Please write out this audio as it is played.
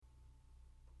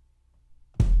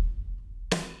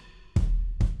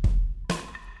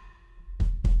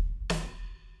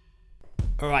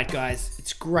All right, guys,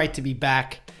 it's great to be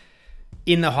back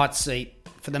in the hot seat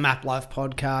for the Map Life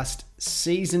podcast,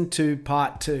 Season 2,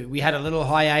 Part 2. We had a little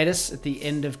hiatus at the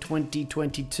end of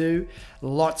 2022.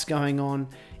 Lots going on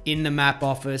in the Map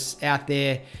office, out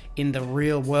there in the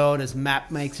real world as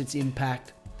Map makes its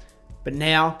impact. But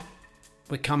now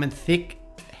we're coming thick,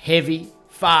 heavy,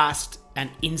 fast,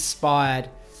 and inspired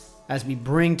as we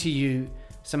bring to you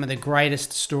some of the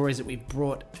greatest stories that we've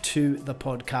brought to the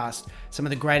podcast, some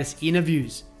of the greatest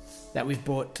interviews that we've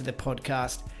brought to the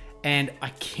podcast. And I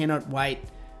cannot wait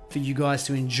for you guys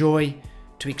to enjoy,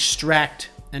 to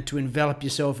extract, and to envelop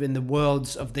yourself in the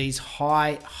worlds of these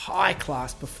high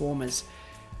class performers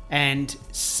and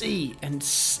see and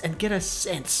get a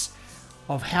sense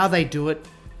of how they do it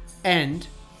and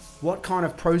what kind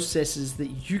of processes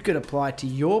that you could apply to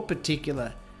your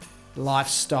particular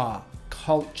lifestyle,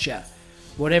 culture,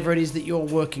 whatever it is that you're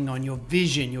working on, your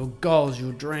vision, your goals,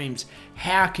 your dreams.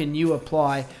 How can you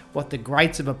apply what the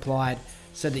greats have applied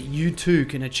so that you too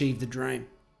can achieve the dream?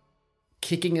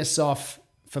 Kicking us off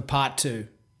for part 2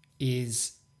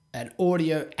 is an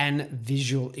audio and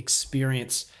visual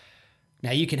experience.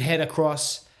 Now you can head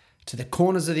across to the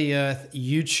Corners of the Earth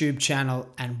YouTube channel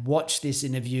and watch this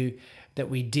interview that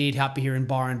we did up here in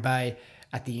Byron Bay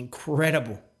at the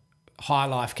incredible High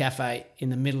Life Cafe in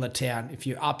the middle of town. If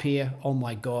you're up here, oh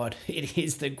my God, it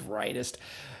is the greatest.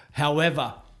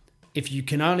 However, if you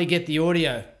can only get the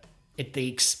audio,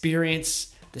 the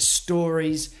experience, the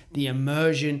stories, the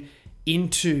immersion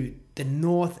into the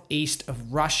northeast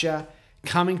of Russia,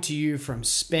 coming to you from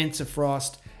Spencer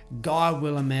Frost, Guy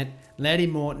Willamette, Letty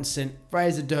Mortensen,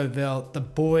 Fraser Dovell, the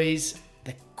boys,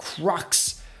 the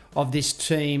crux of this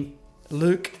team.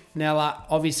 Luke Nella,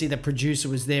 obviously the producer,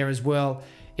 was there as well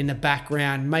in the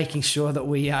background, making sure that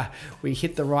we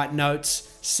hit the right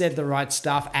notes, said the right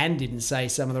stuff, and didn't say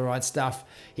some of the right stuff.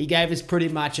 He gave us pretty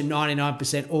much a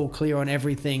 99% all clear on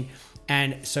everything.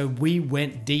 And so we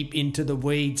went deep into the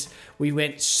weeds. We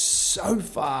went so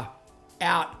far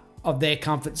out of their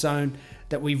comfort zone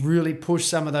that we really pushed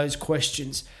some of those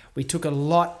questions. We took a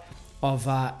lot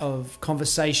of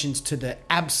conversations to the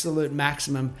absolute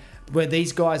maximum, where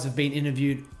these guys have been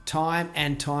interviewed time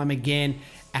and time again,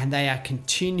 and they are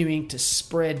continuing to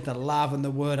spread the love and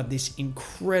the word of this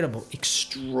incredible,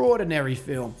 extraordinary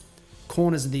film,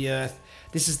 Corners of the Earth.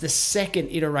 This is the second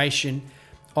iteration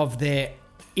of their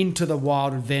Into the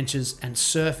Wild adventures and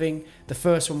surfing. The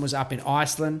first one was up in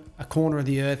Iceland, a corner of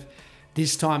the earth.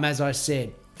 This time, as I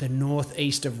said, the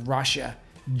northeast of Russia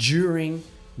during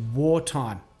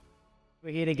wartime.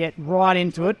 We're here to get right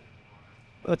into it.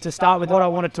 But to start with, what I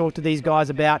want to talk to these guys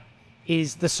about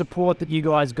is the support that you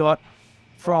guys got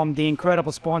from the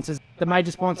incredible sponsors. The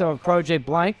major sponsor of Project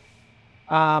Blank.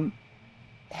 How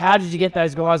did you get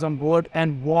those guys on board,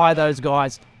 and why those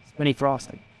guys? Spenny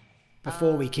Frost.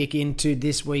 Before we kick into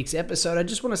this week's episode, I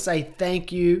just want to say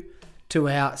thank you to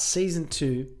our Season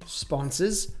 2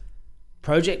 sponsors,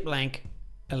 Project Blank,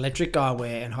 Electric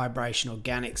Eyewear, and Hydration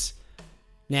Organics.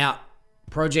 Now,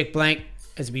 Project Blank,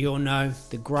 as we all know,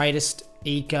 the greatest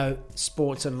eco,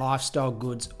 sports and lifestyle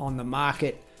goods on the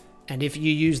market. And if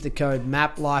you use the code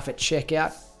MAPLIFE at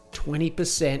checkout,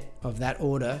 20% of that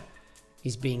order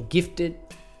is being gifted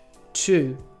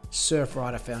to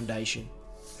Surfrider Foundation,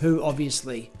 who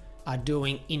obviously are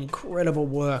doing incredible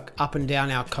work up and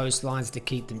down our coastlines to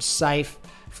keep them safe,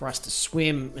 for us to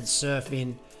swim and surf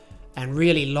in, and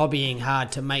really lobbying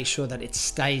hard to make sure that it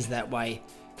stays that way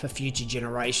for future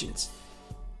generations.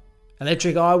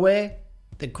 Electric Eyewear,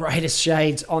 the greatest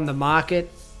shades on the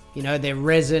market. You know, their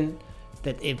resin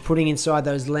that they're putting inside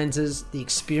those lenses, the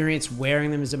experience wearing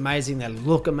them is amazing. They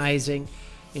look amazing.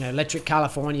 You know, Electric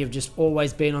California have just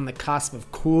always been on the cusp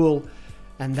of cool,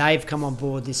 and they've come on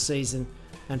board this season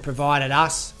and provided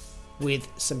us with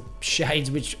some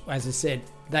shades which, as I said,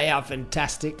 they are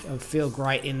fantastic. I feel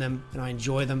great in them and I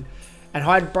enjoy them. And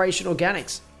Hydration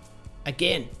Organics,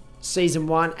 again, Season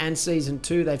 1 and Season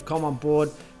 2, they've come on board.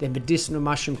 Their medicinal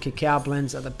mushroom cacao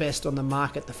blends are the best on the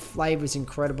market. The flavour is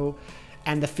incredible.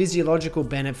 And the physiological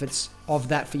benefits of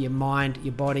that for your mind,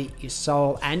 your body, your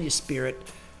soul, and your spirit,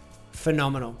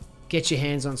 phenomenal. Get your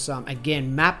hands on some.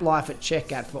 Again, Map Life at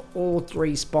checkout for all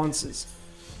 3 sponsors,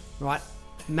 right?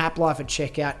 Map Life at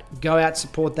checkout. Go out,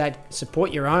 support that.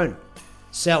 Support your own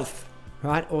self,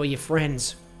 right? Or your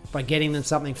friends by getting them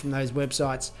something from those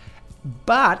websites.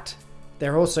 But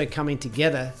they're also coming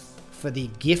together for the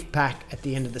gift pack at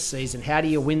the end of the season. How do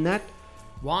you win that?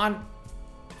 1,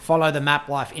 follow the Map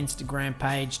Life Instagram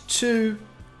page. 2,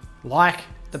 like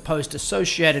the post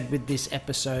associated with this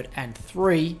episode. And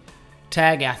 3,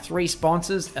 tag our 3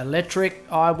 sponsors, Electric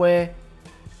Eyewear,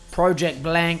 Project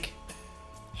Blank,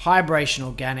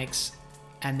 Hydration Organics,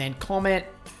 and then comment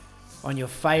on your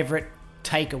favorite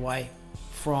takeaway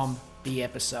from the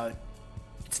episode.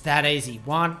 It's that easy.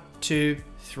 1, 2,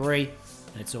 3,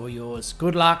 and it's all yours.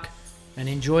 Good luck and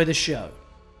enjoy the show.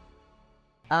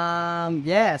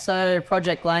 So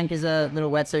Project Blank is a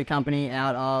little wetsuit company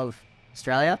out of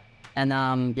Australia,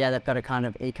 and they've got a kind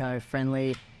of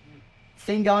eco-friendly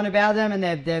thing going about them, and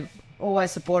they've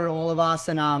always supported all of us,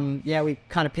 and we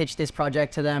kind of pitched this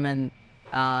project to them, and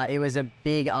it was a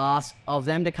big ask of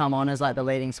them to come on as like the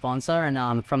leading sponsor,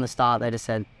 and from the start they just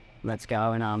said let's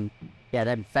go, and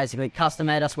they basically custom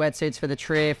made us wetsuits for the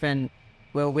trip, and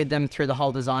we were with them through the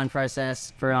whole design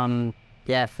process for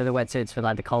the wetsuits for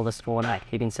like the coldest water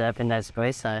you can surf in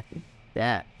basically. So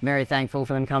very thankful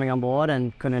for them coming on board,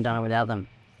 and couldn't have done it without them.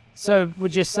 So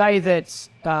would you say that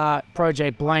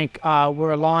Project Blank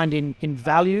were aligned in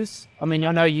values? I mean,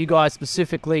 I know you guys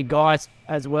specifically, guys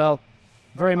as well,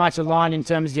 very much aligned in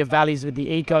terms of your values with the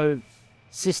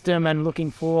ecosystem and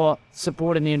looking for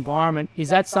support in the environment. Is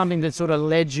that something that sort of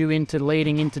led you into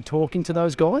leading into talking to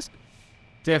those guys?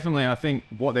 Definitely. I think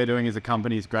what they're doing as a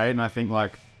company is great. And I think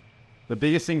like the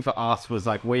biggest thing for us was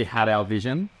like we had our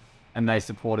vision and they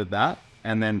supported that.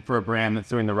 And then for a brand that's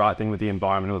doing the right thing with the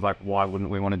environment, it was like, why wouldn't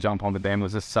we want to jump on with them? It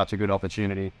was just such a good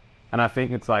opportunity. And I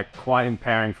think it's like quite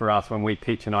empowering for us when we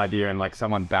pitch an idea and like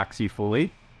someone backs you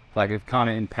fully. Like it's kind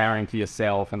of empowering to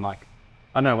yourself, and like,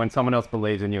 I don't know, when someone else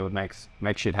believes in you, it makes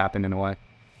shit happen in a way.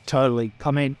 Totally.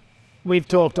 I mean, we've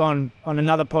talked on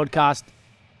another podcast,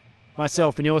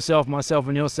 myself and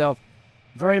yourself,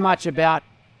 very much about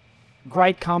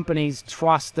great companies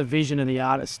trust the vision of the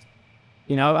artist,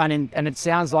 you know, and it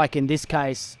sounds like in this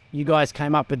case, you guys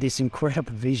came up with this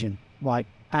incredible vision, like,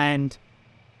 and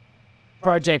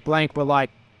Project Blank were like,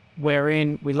 we're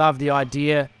in, we love the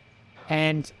idea.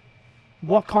 And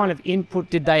what kind of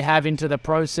input did they have into the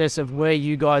process of where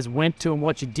you guys went to and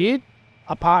what you did?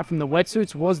 Apart from the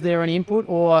wetsuits, was there an input,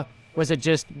 or was it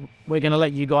just, we're going to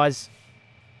let you guys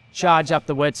charge up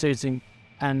the wetsuits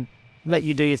and let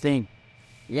you do your thing?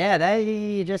 Yeah,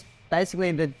 they just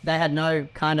basically, they had no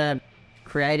kind of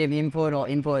creative input or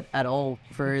input at all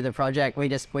through the project. We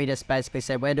just basically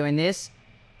said, we're doing this.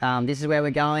 This is where we're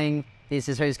going. This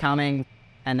is who's coming.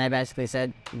 And they basically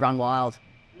said, run wild.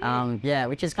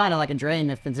 Which is kind of like a dream.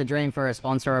 If it's a dream for a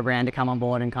sponsor or a brand to come on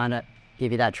board and kind of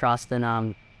give you that trust,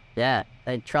 and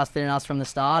they trusted in us from the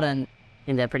start, and I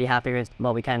think they're pretty happy with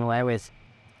what we came away with.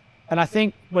 And I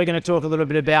think we're going to talk a little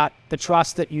bit about the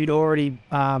trust that you'd already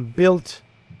built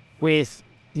with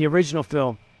the original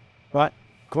film, right?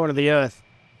 Corner of the Earth.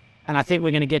 And I think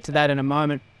we're going to get to that in a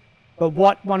moment. But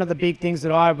one of the big things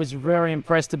that I was very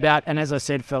impressed about, and as I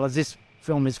said, fellas, this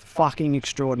film is fucking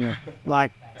extraordinary.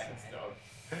 Like,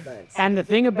 and the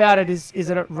thing about it is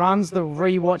that it runs the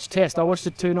rewatch test. I watched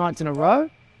it 2 nights in a row,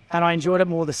 and I enjoyed it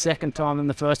more the second time than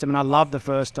the first time, and I loved the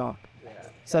first time.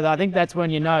 So I think that's when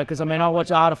you know, because I mean, I watch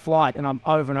Art of Flight and I'm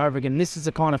over and over again. This is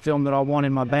the kind of film that I want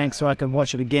in my bank so I can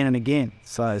watch it again and again.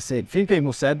 So I said, a few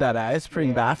people said that, It's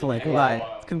pretty baffling.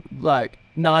 Like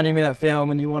 90-minute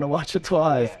film and you want to watch it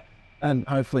twice, and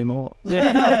hopefully more.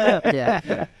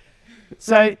 Yeah.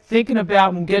 So thinking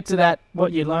about, we'll get to that,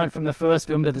 what you learned from the first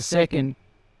film to the second,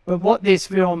 but what this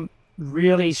film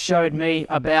really showed me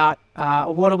about,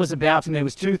 what it was about for me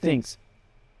was 2 things.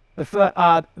 The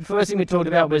first thing we talked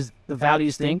about was the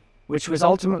values thing, which was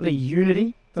ultimately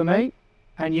unity for me.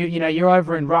 And you're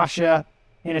over in Russia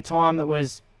in a time that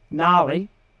was gnarly.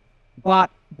 But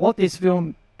what this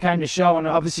film came to show, and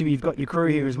obviously we've got your crew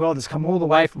here as well, that's come all the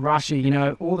way from Russia, you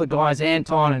know, all the guys,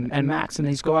 Anton and Max and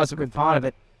these guys that were part of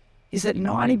it, is that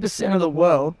 90% of the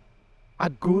world are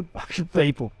good fucking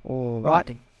people,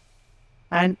 right?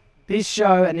 And this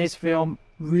show and this film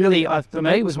really, for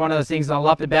me, was one of the things that I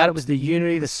loved about it, was the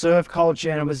unity, the surf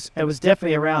culture, and it was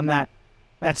definitely around that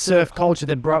surf culture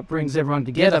that brings everyone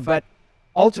together. But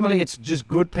ultimately, it's just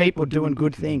good people doing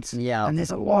good things. Yeah. And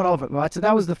there's a lot of it, right? So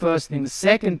that was the first thing. The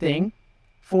second thing,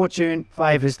 fortune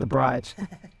favours the brave,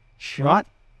 right?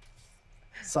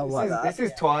 So this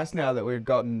is twice now that we've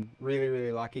gotten really,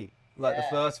 really lucky. Like the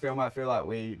first film, I feel like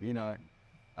we, that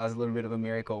was a little bit of a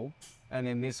miracle. And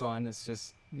then this one, it's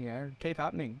just, keep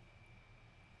happening.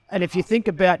 And if you think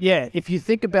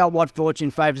about what fortune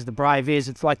favours the brave is,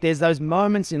 it's like there's those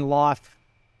moments in life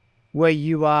where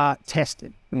you are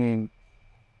tested.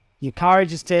 Your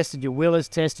courage is tested, your will is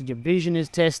tested, your vision is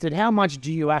tested. How much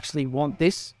do you actually want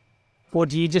this? Or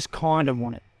do you just kind of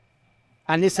want it?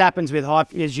 And this happens with,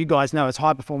 as you guys know, as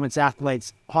high-performance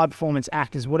athletes, high-performance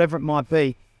actors, whatever it might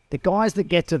be. The guys that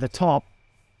get to the top,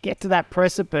 get to that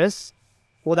precipice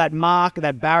or that mark,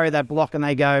 that barrier, that block, and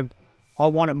they go, I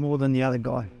want it more than the other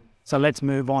guy. So let's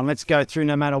move on. Let's go through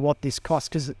no matter what this costs.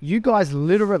 Because you guys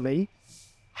literally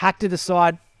had to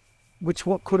decide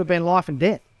what could have been life and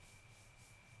death.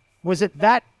 Was it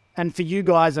that? And for you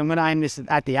guys, I'm going to aim this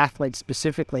at the athletes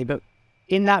specifically, but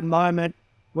in that moment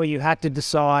where you had to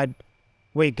decide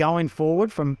we're going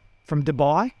forward from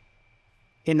Dubai,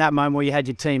 in that moment where you had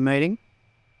your team meeting,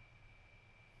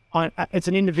 it's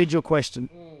an individual question.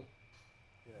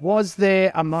 Was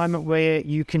there a moment where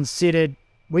you considered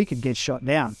we could get shot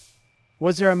down?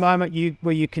 Was there a moment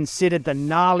where you considered the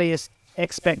gnarliest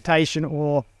expectation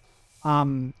or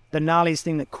the gnarliest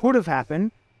thing that could have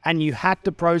happened, and you had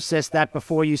to process that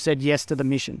before you said yes to the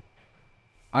mission?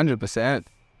 100%.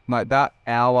 Like that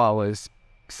hour was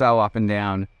so up and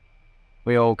down.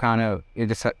 We all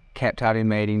just kept having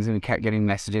meetings and we kept getting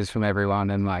messages from everyone,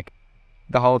 and like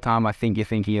the whole time I think you're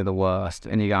thinking of the worst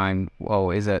and you're going, well,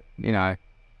 is it,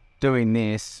 doing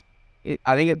this?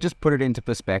 I think it just put it into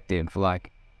perspective.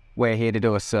 Like, we're here to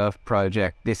do a surf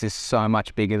project. This is so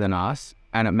much bigger than us,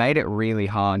 and it made it really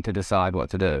hard to decide what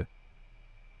to do.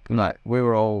 Like, we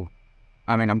were all,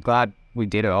 I'm glad we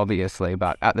did it, obviously,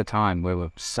 but at the time we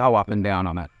were so up and down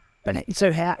on it. But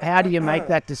so how do you make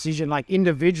that decision, like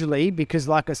individually? Because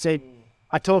like I said,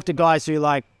 I talk to guys who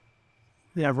ride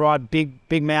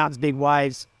big mountains, big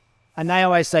waves, and they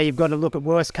always say you've got to look at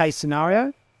worst case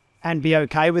scenario and be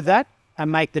okay with that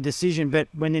and make the decision. But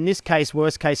when in this case,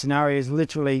 worst case scenario is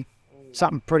literally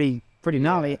something pretty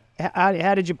gnarly.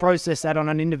 How did you process that on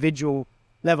an individual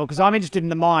level? Because I'm interested in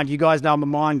the mind. You guys know I'm a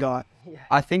mind guy.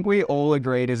 I think we all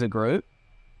agreed as a group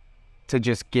to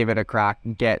just give it a crack,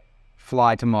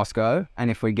 fly to Moscow,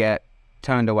 and if we get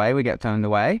turned away, we get turned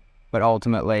away. But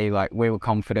ultimately, like, we were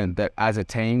confident that as a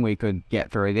team we could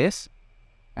get through this.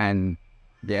 And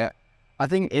yeah, I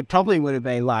think it probably would have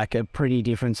been like a pretty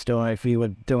different story if you were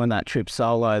doing that trip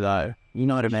solo, though. You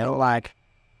know what I mean? Like,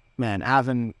 man,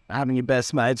 having your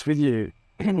best mates with you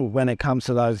when it comes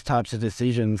to those types of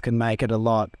decisions can make it a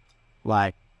lot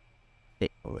more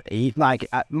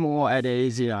at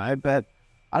ease, But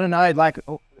I don't know, like,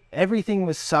 everything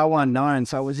was so unknown,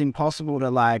 so it was impossible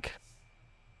to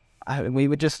we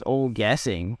were just all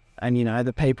guessing. And,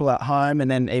 the people at home and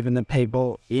then even the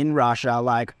people in Russia,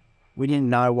 we didn't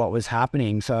know what was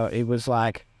happening. So it was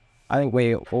I think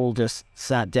we all just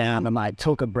sat down and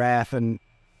took a breath. And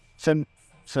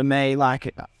for me, I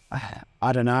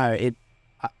don't know,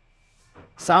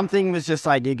 something was just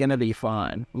you're going to be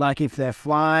fine. If they're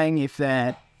flying, if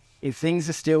things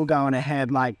are still going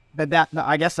ahead, but that,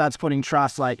 I guess that's putting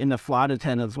trust in the flight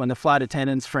attendants. When the flight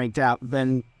attendants freaked out,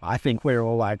 then I think we're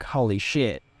all holy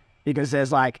shit, because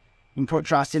there's you put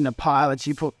trust in the pilots,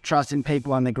 you put trust in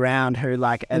people on the ground who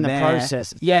are in the there.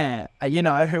 process. Yeah,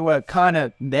 who are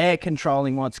they're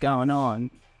controlling what's going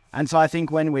on. And so I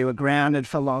think when we were grounded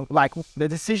for long, the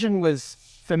decision was,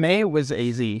 for me, it was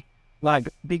easy.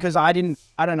 Because I don't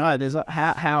know, there's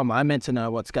how am I meant to know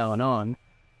what's going on?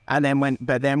 And then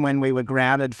when we were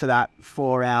grounded for that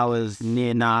 4 hours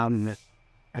near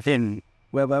within,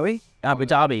 where were we? Abu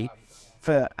Dhabi.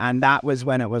 And that was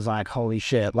when it was holy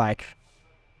shit,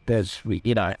 this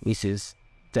is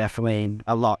definitely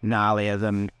a lot gnarlier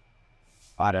than,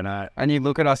 I don't know. And you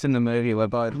look at us in the movie, we're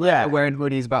both wearing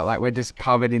hoodies, but we're just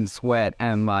covered in sweat.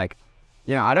 And I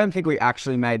don't think we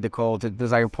actually made the call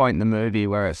there's a point in the movie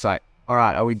where it's all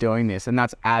right, are we doing this? And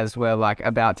that's as we're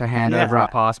about to hand over our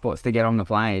passports to get on the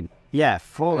plane. Yeah,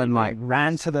 full, and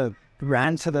ran to the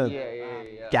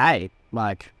gate.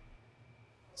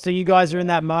 So you guys are in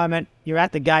that moment, you're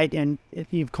at the gate, and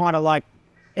you've kind of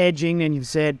edging, and you've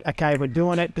said, okay, we're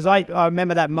doing it. Because I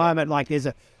remember that moment, there's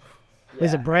a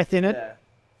breath in it. Yeah.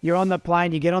 You're on the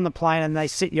plane, you get on the plane, and they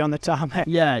sit you on the tarmac.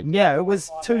 Yeah, it was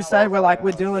Tuesday,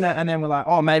 we're doing it, and then we're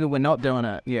oh, maybe we're not doing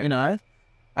it,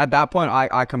 At that point,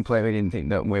 I completely didn't think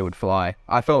that we would fly.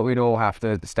 I thought we'd all have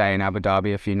to stay in Abu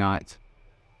Dhabi a few nights.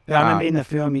 I remember in the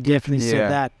film you definitely said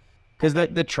that. Because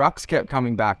the trucks kept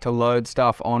coming back to load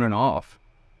stuff on and off.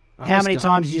 How many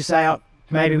times did you say, oh,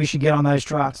 maybe we should get on those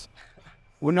trucks?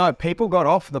 Well, no, people got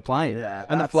off the plane. Yeah,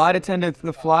 and the flight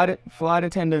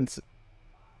attendants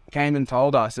came and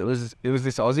told us it was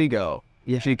this Aussie girl.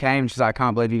 Yeah. She came, she's I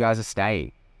can't believe you guys are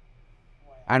staying.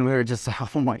 And we were just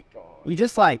oh my God. We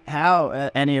just how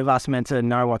any of us meant to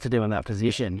know what to do in that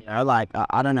position?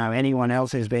 I don't know anyone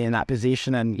else who's been in that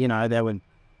position, and there would,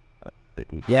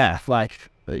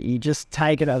 you just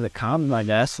take it as it comes, I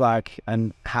guess,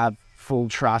 and have full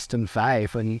trust and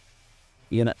faith, and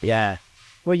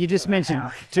Well, you just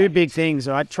mentioned two big things,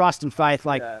 right? Trust and faith.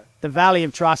 The valley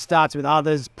of trust starts with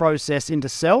others, process into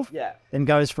self, then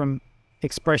goes from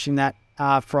expressing that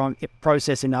from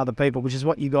process into other people, which is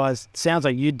what you guys sounds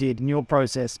like you did in your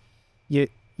process.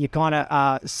 you kind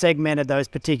of segmented those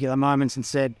particular moments and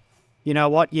said, you know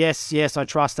what, yes, I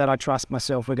trust that, I trust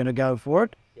myself, we're going to go for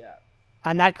it. Yeah.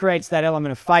 And that creates that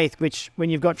element of faith, which when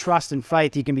you've got trust and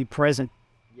faith, you can be present.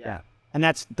 Yeah. And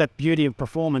that's the beauty of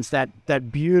performance,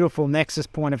 that beautiful nexus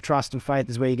point of trust and faith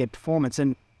is where you get performance.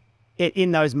 And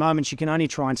in those moments, you can only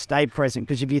try and stay present,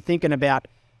 because if you're thinking about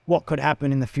what could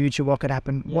happen in the future, what could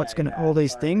happen, all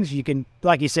these things, you can,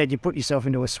 like you said, you put yourself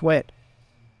into a sweat.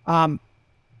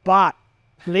 But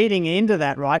leading into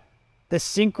that, right, the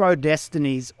synchro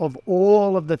destinies of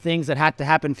all of the things that had to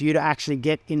happen for you to actually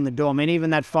get in the door. I mean, even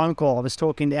that phone call, I was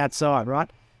talking outside, right?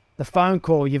 The phone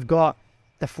call, you've got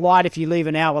the flight if you leave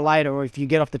an hour later, or if you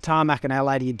get off the tarmac an hour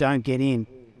later, you don't get in.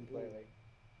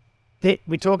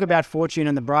 We talk about fortune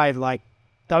and the brave, like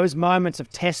those moments of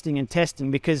testing,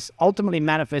 because ultimately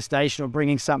manifestation or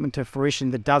bringing something to fruition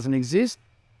that doesn't exist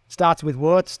starts with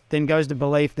words, then goes to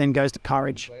belief, then goes to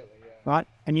courage, right?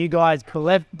 And you guys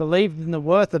believed in the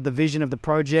worth of the vision of the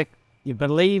project. You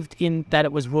believed in that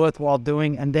it was worthwhile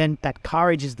doing, and then that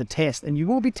courage is the test, and you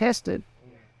will be tested.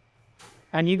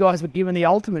 And you guys were given the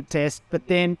ultimate test, but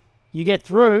then you get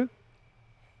through,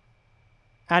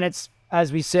 and it's,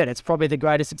 as we said, it's probably the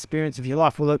greatest experience of your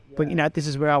life. Well, look, but you know, this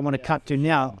is where I want to cut to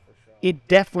now. It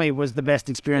definitely was the best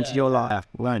experience of your life.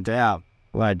 No doubt.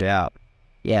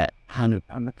 Yeah,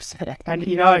 100%. And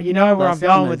you know where I'm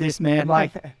going with this, man.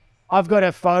 Like, I've got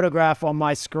a photograph on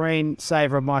my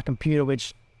screensaver of my computer,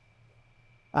 which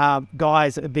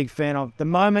Guy's a big fan of. The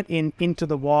moment in Into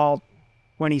the Wild,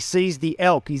 when he sees the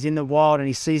elk, he's in the wild and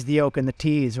he sees the elk and the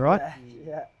tears, right?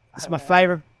 Yeah. It's my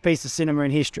favorite piece of cinema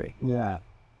in history. Yeah.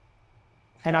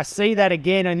 And I see that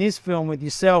again in this film with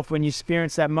yourself when you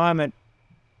experience that moment,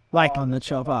 like On the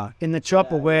chopper. in the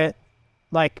chopper, where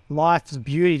like life's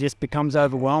beauty just becomes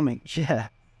overwhelming. Yeah.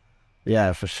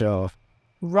 Yeah, for sure.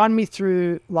 Run me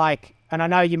through, like, and I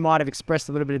know you might have expressed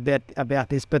a little bit about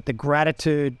this, but the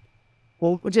gratitude,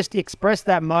 well, just express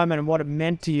that moment and what it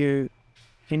meant to you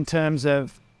in terms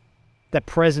of the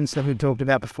presence that we talked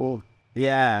about before.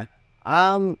 Yeah.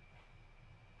 I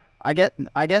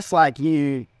guess like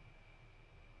you,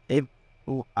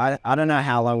 I don't know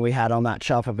how long we had on that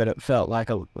chopper, but it felt like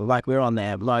we were on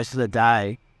there most of the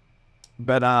day.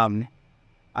 But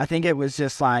I think it was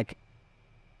just like,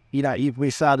 you know, we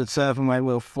started surfing when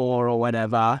we were 4 or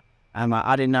whatever, and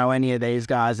I didn't know any of these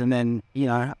guys. And then, you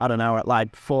know, I don't know, at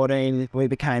like 14 we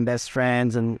became best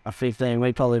friends, and at 15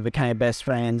 we probably became best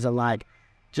friends. And like,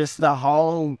 just the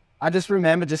whole, I just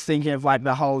remember just thinking of like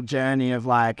the whole journey of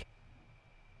like,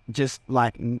 just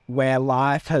like where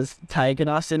life has taken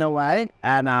us in a way.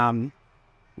 And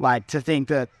like to think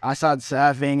that I started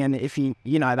surfing, and if you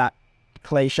know that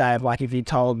cliche of like, if you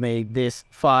told me this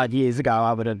 5 years ago,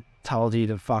 I would have told you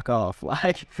to fuck off.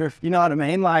 Like, you know what I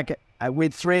mean? Like,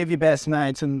 with 3 of your best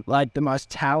mates and like the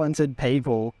most talented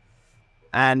people,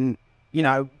 and you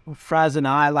know, Fraz and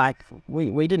I, like,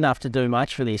 we didn't have to do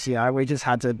much for this, you know, we just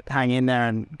had to hang in there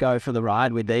and go for the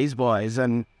ride with these boys.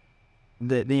 And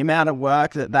the amount of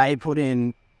work that they put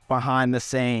in behind the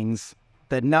scenes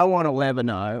that no one will ever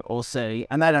know or see,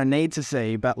 and they don't need to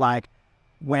see, but like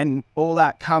when all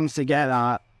that comes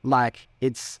together, like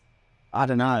it's, I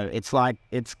don't know, it's like,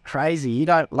 it's crazy. You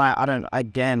don't like, I don't,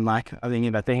 again, like, I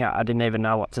think I didn't even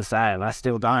know what to say, and I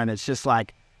still don't. It's just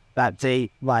like that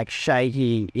deep, like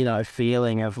shaky, you know,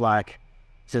 feeling of like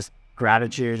just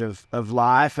gratitude of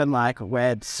life, and like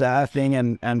where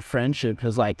surfing and friendship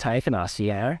has like taken us,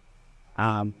 you know?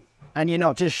 And you're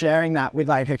not just sharing that with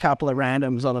like a couple of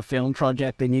randoms on a film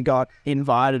project and you got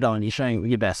invited on, you're sharing it with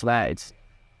your best mates.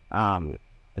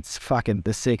 It's fucking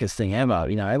the sickest thing ever,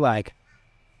 you know, like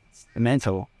it's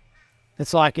mental.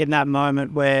 It's like in that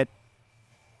moment where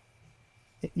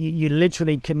you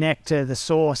literally connect to the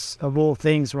source of all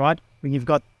things, right? When you've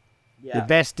got the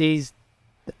besties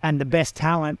and the best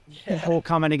talent all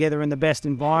coming together in the best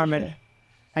environment.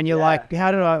 And you're like,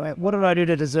 what did I do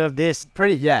to deserve this?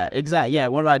 Exactly. Yeah,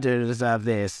 what did I do to deserve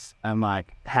this? And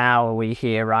like, how are we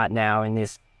here right now in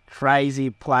this crazy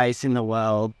place in the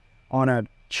world on a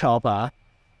chopper,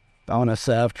 on a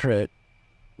surf trip,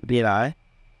 you know?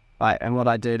 Like, and what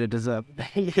I do to deserve,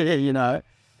 you know?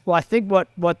 Well, I think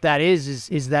what that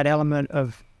is that element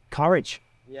of courage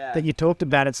that you talked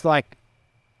about. It's like,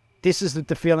 this is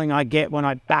the feeling I get when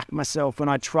I back myself, when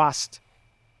I trust,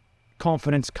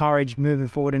 confidence, courage, moving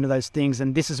forward into those things,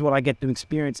 and this is what I get to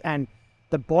experience. And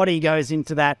the body goes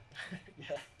into that.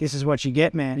 This is what you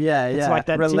get, man. It's like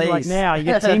that release. Like now you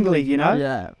get tingly, you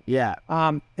know. Yeah.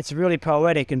 It's really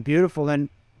poetic and beautiful. And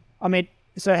I mean,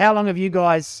 so how long have you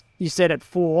guys? You said at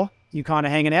 4, you kind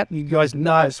of hanging out. You guys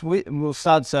No, we'll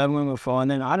start surfing when we're 4,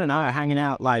 and then I don't know, hanging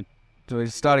out like we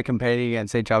started competing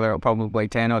against each other at probably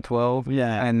 10 or 12.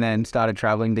 Yeah. And then started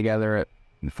traveling together at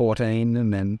 14,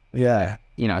 and then, Yeah.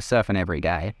 you know, surfing every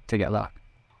day together.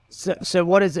 So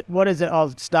what is it? I'll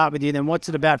start with you then. What's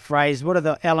it about Fraser? What are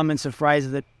the elements of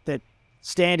Fraser that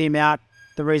stand him out?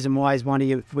 The reason why he's one of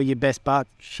your best bucks.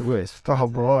 Swiss. Oh,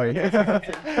 boy.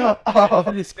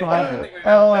 This guy.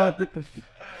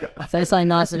 Say something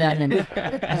nice about him.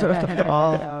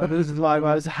 Oh, this is my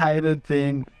most hated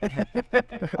thing.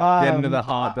 Get into the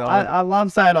heart, though. I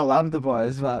love saying I love the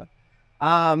boys, but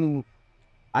I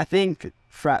think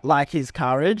like his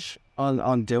courage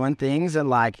on doing things and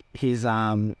like his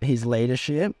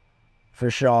leadership, for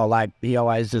sure. Like he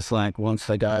always just like wants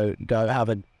to go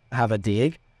have a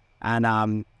dig,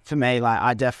 and for me, like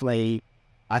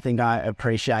I think I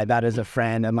appreciate that as a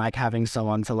friend, and like having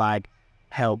someone to like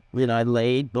help, you know,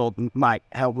 lead or like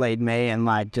help lead me and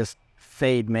like just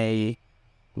feed me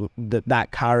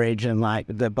that courage and like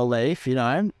the belief, you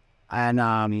know,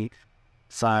 and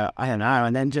so I don't know,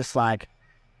 and then just like,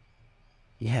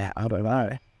 yeah, I don't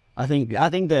know. I think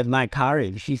that my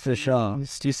courage, for sure.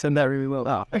 You said that really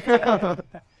well. Oh.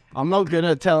 I'm not good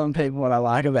at telling people what I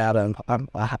like about them.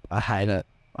 I hate it.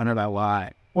 I don't know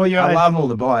why. Well, I love all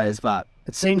the boys, but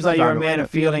it seems like you're a man of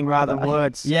feeling rather than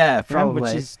words. yeah, you know,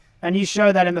 probably. And you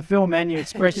show that in the film, man. You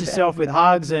express yourself with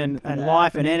hugs and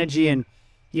life and energy, and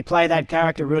you play that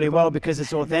character really well because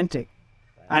it's authentic.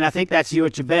 And I think that's you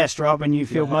at your best, right? When you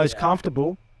feel most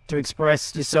comfortable to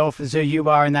express yourself as who you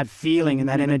are in that feeling and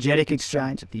that energetic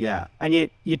exchange. Yeah.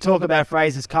 And you talk about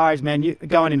Fraser's courage, man. You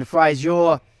going into Fraser,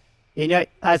 you're, you know,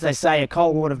 as they say, a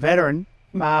cold water veteran.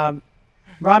 Run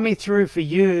me through for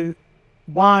you,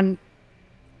 one,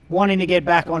 wanting to get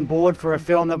back on board for a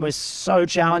film that was so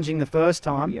challenging the first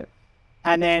time,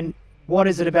 and then what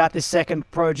is it about this second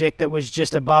project that was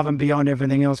just above and beyond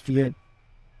everything else for you?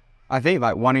 I think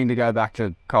like wanting to go back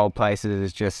to cold places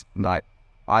is just like,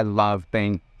 I love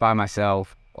being by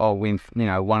myself or with, you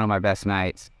know, one of my best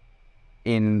mates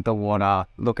in the water,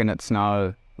 looking at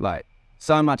snow. Like,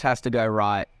 so much has to go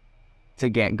right to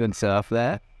get good surf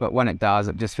there, but when it does,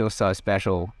 it just feels so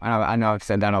special. I know I've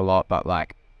said that a lot, but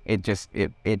like,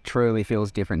 it truly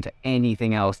feels different to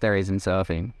anything else there is in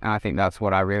surfing, and I think that's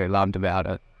what I really loved about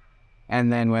it.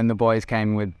 And then when the boys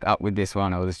came up with this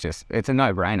one, it's a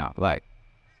no-brainer. Like,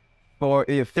 for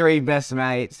your three best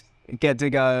mates get to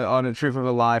go on a trip of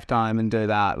a lifetime and do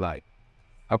that, like,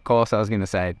 of course I was going to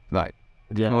say, like,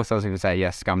 Yeah. of course I was going to say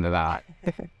yes, come to that.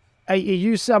 Are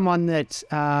you someone that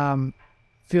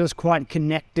feels quite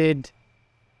connected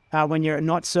when you're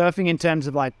not surfing, in terms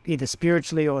of like either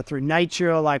spiritually or through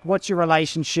nature, or like what's your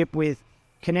relationship with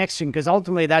connection? Because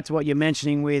ultimately that's what you're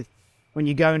mentioning with when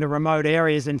you go into remote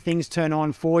areas and things turn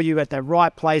on for you at the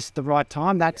right place at the right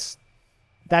time. That's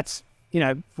you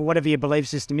know, for whatever your belief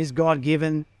system is,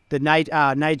 God-given, the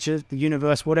nature, the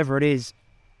universe, whatever it is.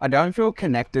 I don't feel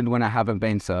connected when I haven't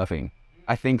been surfing.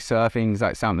 I think surfing's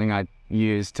like something I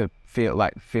use to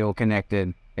feel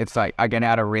connected. It's like I get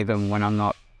out of rhythm when I'm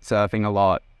not surfing a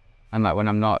lot, and like when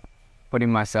I'm not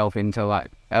putting myself into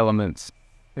like elements.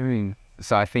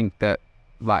 So I think that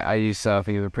like I use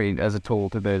surfing as a tool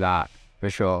to do that, for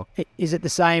sure. Is it the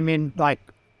same in like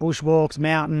bushwalks,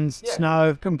 mountains,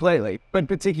 snow? Completely, but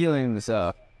particularly in the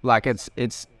surf. Like it's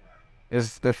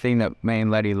the thing that me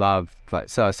and Letty love like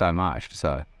so much.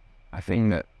 So I think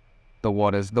that the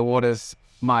water's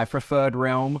my preferred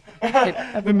realm.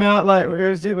 The mount, like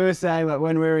we were saying, like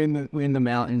when we're in the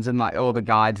mountains, and like all the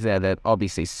guides there, that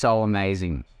obviously so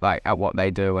amazing, like at what they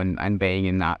do and being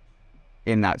in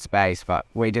that space, but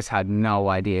we just had no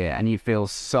idea, and you feel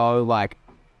so like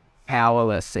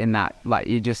powerless in that, like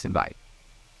you just like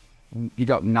you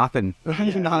got nothing.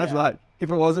 You know, it's like if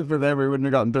it wasn't for them, we wouldn't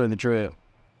have gotten through the trip.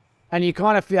 And you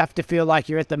kind of have to feel like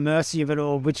you're at the mercy of it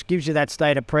all, which gives you that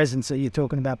state of presence that you're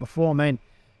talking about before. I mean,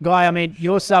 Guy,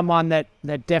 you're someone that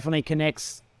definitely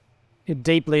connects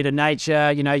deeply to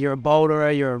nature. You know, you're a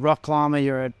boulderer, you're a rock climber,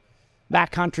 you're a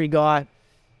backcountry guy.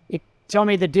 Tell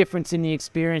me the difference in the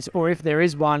experience, or if there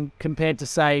is one, compared to,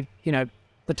 say, you know,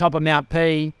 the top of Mount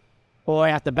P or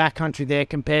out the backcountry there,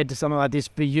 compared to something like this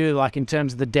for you, like in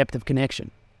terms of the depth of connection.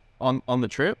 On the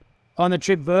trip? On the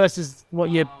trip versus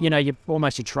what you're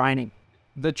almost your training.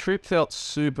 The trip felt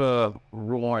super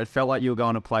raw. It felt like you were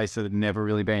going to a place that had never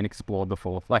really been explored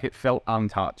before. Like it felt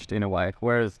untouched in a way.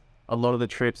 Whereas a lot of the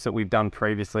trips that we've done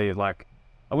previously, like,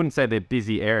 I wouldn't say they're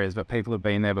busy areas, but people have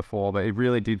been there before. But it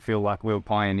really did feel like we were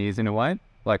pioneers in a way,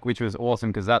 like, which was awesome,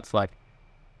 because that's like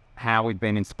how we've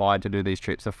been inspired to do these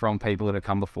trips, are from people that have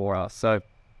come before us. So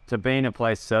to be in a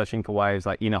place searching for waves,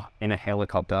 like in a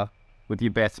helicopter with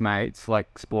your best mates, like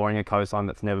exploring a coastline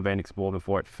that's never been explored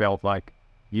before, it felt like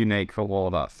unique for all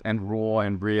of us, and raw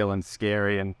and real and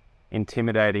scary and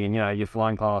intimidating. And, you know, you're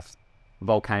flying past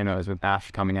volcanoes with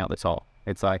ash coming out the top.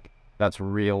 It's like, that's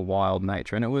real wild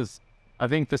nature. And it was, I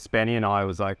think for Spenny and I,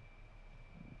 was like,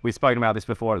 we've spoken about this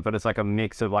before, but it's like a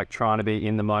mix of like trying to be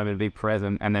in the moment, be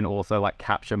present, and then also like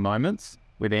capture moments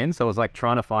within. So it was like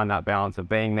trying to find that balance of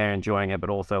being there, enjoying it, but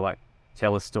also like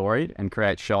tell a story and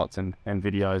create shots and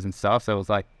videos and stuff. So it was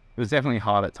like, it was definitely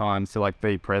hard at times to like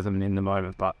be present in the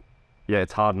moment, but yeah,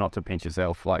 it's hard not to pinch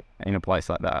yourself like in a place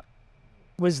like that.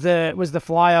 Was the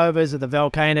flyovers of the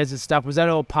volcanoes and stuff, was that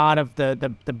all part of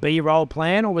the B-roll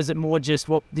plan, or was it more just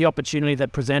what the opportunity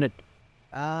that presented?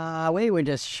 We were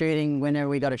just shooting whenever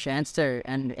we got a chance to,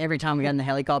 and every time we got in the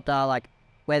helicopter, like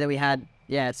whether we had,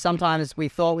 sometimes we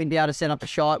thought we'd be able to set up a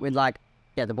shot with like,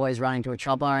 the boys running to a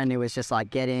chopper, and it was just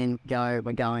like, get in, go,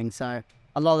 we're going. So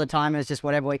a lot of the time it was just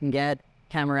whatever we can get,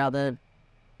 camera out the,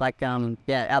 like, out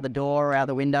the door or out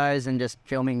the windows, and just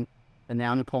filming the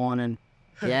mountain porn. And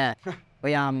there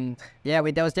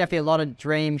was definitely a lot of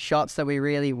dream shots that we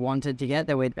really wanted to get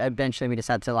that we just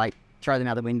had to like throw them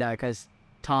out the window because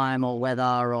time or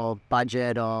weather or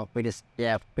budget, or we just,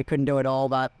 we couldn't do it all.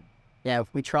 But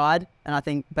we tried,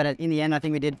 and but in the end, I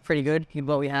think we did pretty good with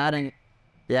what we had. And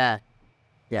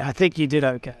I think you did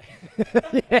okay.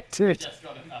 Dude.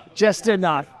 Just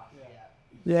enough.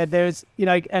 Yeah, there's,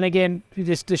 and again,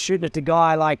 just to shoot it to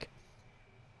Guy, like,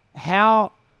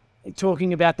 how,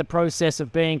 talking about the process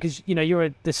of being, because,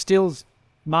 you're the stills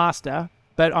master,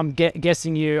 but I'm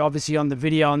guessing you obviously on the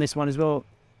video on this one as well.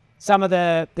 Some of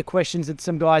the questions that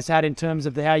some guys had in terms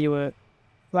of how you were,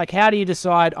 like, how do you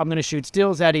decide I'm going to shoot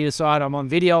stills? How do you decide I'm on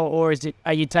video? Or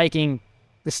are you taking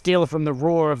the still from the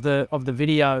raw of the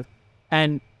video?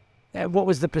 And what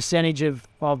was the percentage of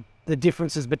the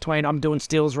differences between I'm doing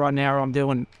stills right now or I'm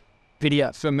doing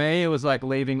video? For me, it was like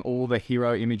leaving all the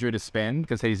hero imagery to Spen,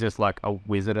 because he's just like a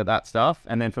wizard at that stuff.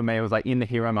 And then for me, it was like in the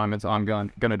hero moments, I'm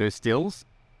going to do stills.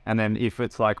 And then if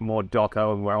it's like more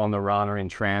doco and we're on the run or in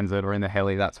transit or in the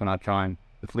heli, that's when I try and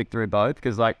flick through both.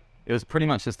 Because like it was pretty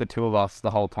much just the two of us the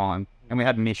whole time. And we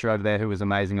had Misha over there who was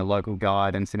amazing, a local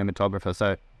guide and cinematographer.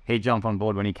 So he'd jump on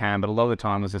board when he can. But a lot of the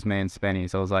time it was just me and Spenny.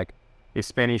 So I was like, if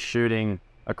Spenny's shooting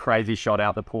a crazy shot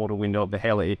out the portal window of the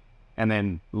heli and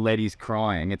then Letty's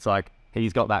crying, it's like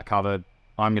he's got that covered.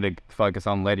 I'm going to focus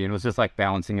on Letty. And it was just like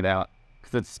balancing it out,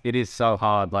 because it is so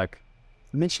hard. Like,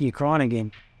 mention you crying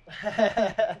again.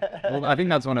 Well, I think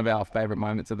that's one of our favorite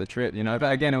moments of the trip,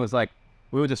 but again, it was like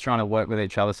we were just trying to work with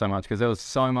each other so much because there was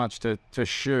so much to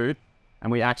shoot, and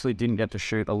we actually didn't get to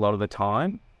shoot a lot of the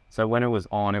time. So when it was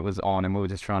on, and we were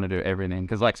just trying to do everything,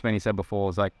 because like Spenny said before, it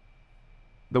was like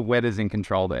the weather's in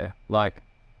control there. Like,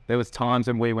 there was times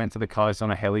when we went to the coast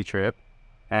on a heli trip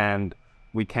and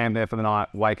we camped there for the night,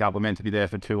 wake up, we're meant to be there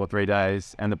for 2 or 3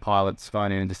 days, and the pilots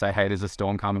phone in and just say, hey, there's a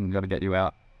storm coming, we've got to get you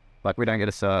out. Like, we don't get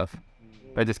to surf.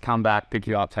 They just come back, pick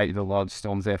you up, take you to the lodge,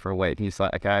 storm's there for a week, and you're just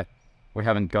like, okay, we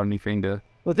haven't got anything to...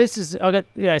 Well, I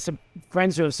got some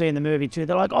friends who have seen the movie too.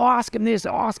 They're like, ask him this.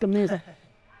 A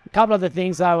couple of the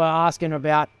things they were asking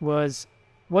about was,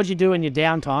 what'd you do in your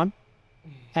downtime?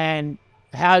 And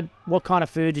what kind of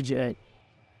food did you eat?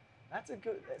 That's a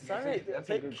good...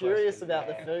 People curious about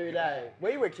the food, eh?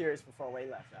 We were curious before we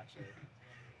left, actually.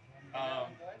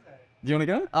 Do you want to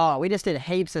go? Oh, we just did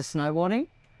heaps of snowboarding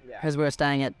because we were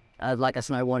staying at like a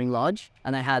snowboarding lodge,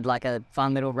 and they had like a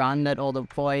fun little run that all the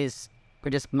boys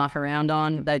could just muck around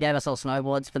on. They gave us all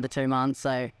snowboards for the 2 months,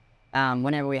 so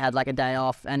whenever we had like a day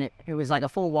off, and it was like a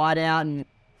full whiteout, and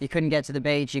you couldn't get to the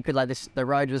beach, you could the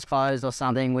road was closed or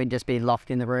something, we'd just be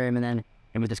locked in the room, and then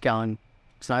it would just go and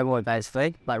snowboard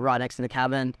basically, like right next to the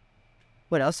cabin.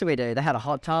 What else did we do? They had a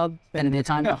hot tub, spending their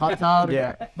time in the hot tub.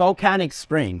 Volcanic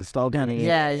springs.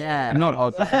 Yeah. Not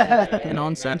hot.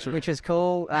 Nonsense, which was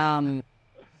cool.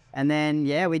 And then,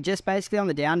 we just basically on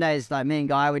the down days, like me and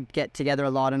Guy would get together a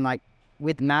lot, and like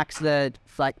with Max, the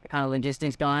like kind of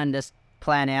logistics guy, and just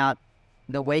plan out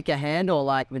the week ahead or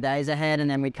like the days ahead. And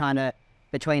then we'd kind of,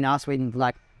 between us, we'd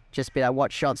like just be like,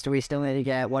 what shots do we still need to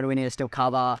get? What do we need to still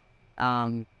cover?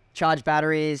 Charge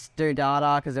batteries, do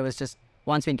data, because it was just,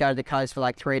 once we'd go to the coast for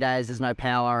like 3 days, there's no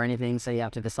power or anything. So you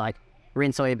have to just like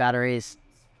rinse all your batteries,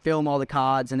 film all the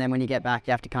cards, and then when you get back,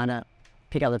 you have to kind of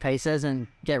pick up the pieces and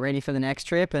get ready for the next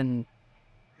trip. But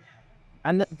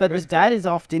the days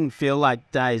off didn't feel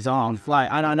like days on.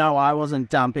 Like, I don't know, I wasn't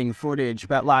dumping footage,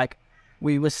 but like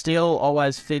we were still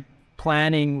always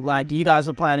planning, like you guys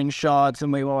were planning shots,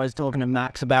 and we were always talking to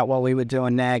Max about what we were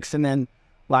doing next. And then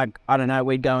like, I don't know,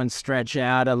 we'd go and stretch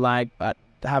out or like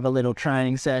have a little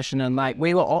training session, and like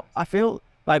we were all, I feel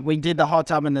like we did the hot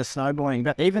tub and the snowboarding,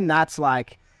 but even that's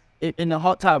like in the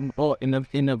hot tub or in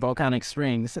the volcanic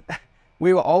springs,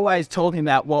 we were always talking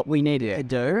about what we needed to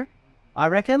do. I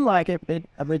reckon, like,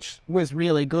 which was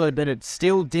really good, but it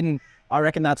still didn't. I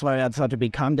reckon that's why we had such a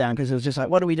big come down, because it was just like,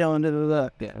 what are we doing? Yeah,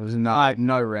 it was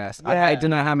no rest. I hate to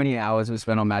know how many hours we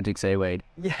spent on Magic Seaweed.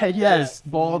 Yes.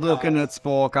 Bored looking at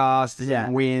forecasts,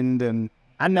 wind, and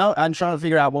I'm trying to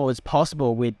figure out what was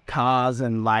possible with cars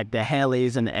and like the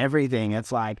helis and everything.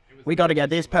 It's like, we got to get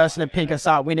this person to pick us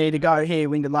up. We need to go here.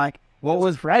 We need to, like, what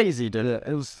was crazy, dude?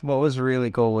 what was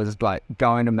really cool was like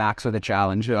going to Max with a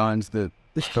challenge, who owns the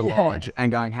lodge,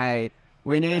 and going, hey,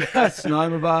 we need a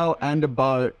snowmobile and a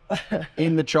boat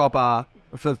in the chopper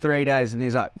for 3 days. And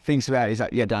he's like, thinks about it. He's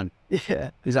like, yeah, done.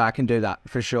 Yeah. He's like, I can do that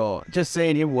for sure. Just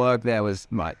seeing him work there was,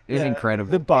 mate, it was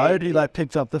incredible. The boat, he like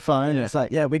picked up the phone. It's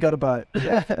like, yeah, we got a boat.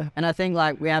 And I think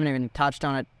like we haven't even touched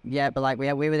on it yet, but like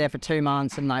we were there for 2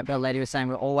 months, and like the lady was saying,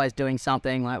 we're always doing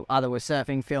something. Like either we're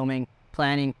surfing, filming,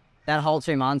 planning. That whole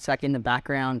 2 months, like in the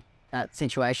background, that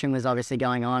situation was obviously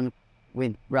going on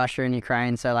with Russia and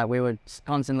Ukraine. So like we were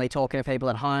constantly talking to people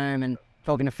at home and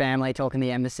talking to family, talking to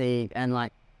the embassy, and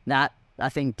like that I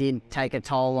think did take a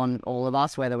toll on all of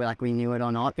us, whether we knew it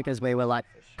or not, because we were like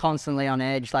constantly on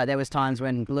edge. Like there was times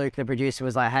when Luke, the producer,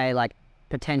 was like, hey, like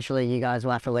potentially you guys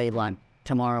will have to leave like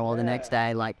tomorrow or the next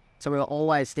day. Like, so we were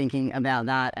always thinking about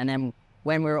that. And then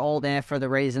when we were all there for the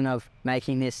reason of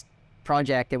making this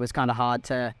project, it was kind of hard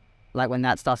to, like when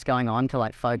that stuff's going on, to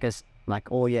like focus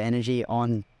like all your energy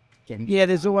on getting. Yeah,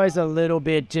 there's always a little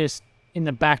bit just in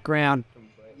the background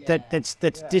that's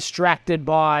distracted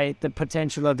by the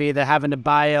potential of either having to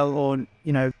bail or,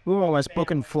 you know, We were almost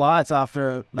booking flights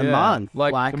after a month.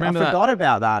 Like, I remember forgot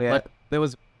about that. Like, there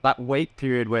was that week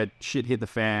period where shit hit the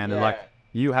fan, and like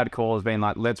you had calls being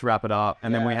like, let's wrap it up,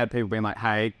 and then we had people being like,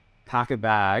 hey, pack a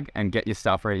bag and get your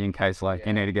stuff ready in case like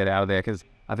you need to get out of there, because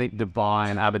I think Dubai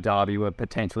and Abu Dhabi were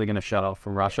potentially going to shut off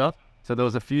from Russia. So there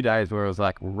was a few days where it was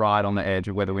like right on the edge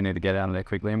of whether we need to get out of there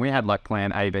quickly, and we had like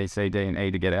plan A, B, C, D, and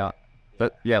E to get out.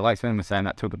 But yeah, like Sven was saying,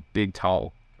 that took a big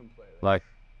toll. Like,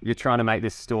 you're trying to make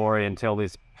this story and tell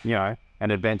this, you know, an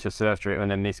adventure surf trip,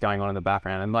 and then this going on in the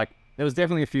background. And like, there was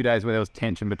definitely a few days where there was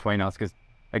tension between us, because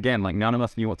again, like none of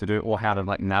us knew what to do or how to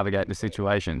like navigate the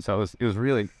situation. So it was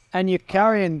really. And you're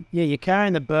carrying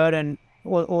the burden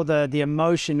or the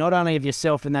emotion, not only of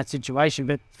yourself in that situation,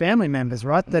 but family members,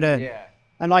 right? That are,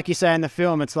 and like you say in the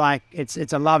film, it's like,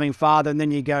 it's a loving father, and then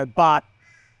you go,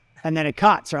 and then it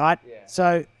cuts, right?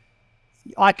 So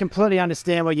I completely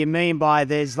understand what you mean by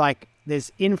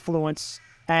there's influence,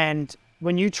 and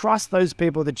when you trust those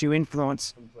people that you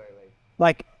influence,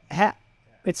 like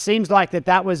it seems like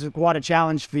that was quite a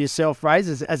challenge for yourself, Ray,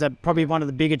 as probably one of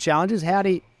the bigger challenges. How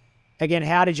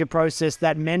did you process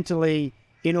that mentally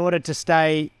in order to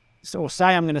stay, or say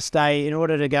I'm going to stay, in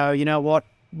order to go, you know what,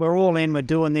 we're all in, we're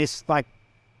doing this. Like,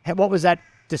 what was that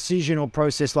decision or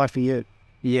process like for you?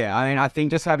 Yeah, I mean, I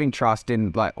think just having trust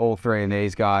in like all three of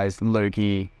these guys,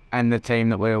 Lukey and the team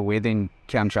that we were with in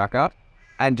Kamchatka,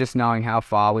 and just knowing how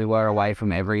far we were away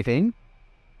from everything,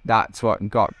 that's what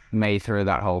got me through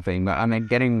that whole thing. But I mean,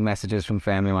 getting messages from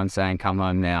family once saying, come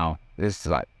home now, this is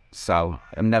like, so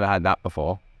I've never had that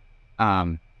before.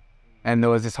 And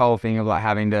there was this whole thing of like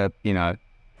having to, you know,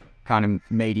 kind of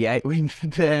mediate with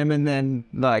them, and then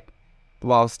like,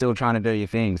 while still trying to do your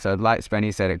thing. So like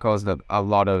Spenny said, it caused a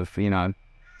lot of, you know,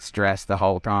 stress the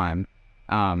whole time.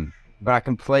 But I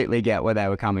completely get where they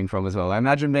were coming from as well. I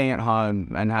imagine being at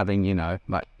home and having, you know,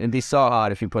 like, it'd be so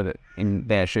hard if you put it in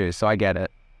their shoes. So I get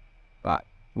it, but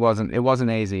it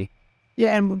wasn't easy.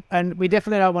 Yeah, and we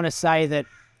definitely don't want to say that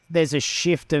there's a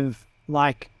shift of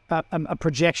like a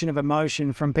projection of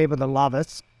emotion from people that love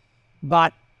us,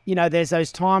 but you know, there's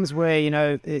those times where, you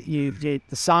know, the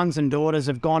sons and daughters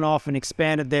have gone off and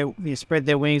spread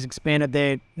their wings, expanded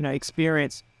their, you know,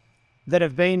 experience, that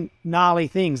have been gnarly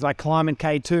things like climbing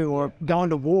K2 or going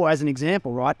to war as an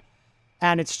example, right?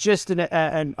 And it's just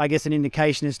I guess an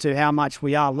indication as to how much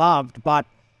we are loved. But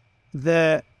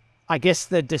I guess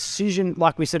the decision,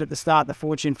 like we said at the start, the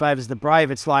fortune favors the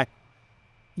brave. It's like,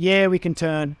 yeah, we can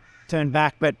turn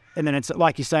back, and then it's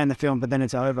like you say in the film, but then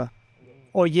it's over.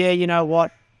 Or yeah, you know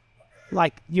what?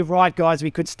 Like, you're right, guys,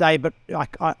 we could stay, but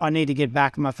I need to get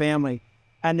back to my family.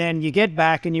 And then you get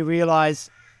back and you realize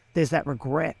there's that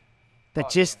regret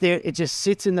that it just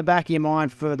sits in the back of your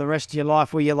mind for the rest of your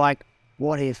life, where you're like,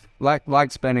 what if?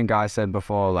 Like Spen and Guy said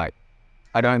before, like,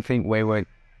 I don't think we were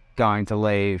going to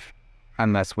leave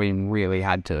unless we really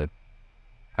had to.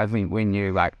 I think we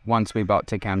knew, like, once we got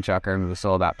to Kamchatka and we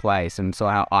saw that place and saw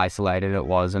how isolated it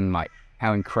was and like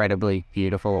how incredibly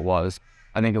beautiful it was,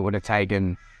 I think it would have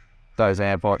taken those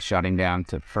airports shutting down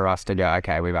for us to go,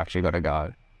 okay, we've actually got to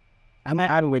go.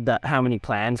 And with that, how many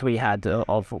plans we had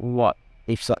of what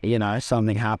if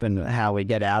something happened, how we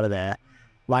get out of there.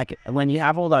 Like when you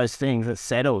have all those things, it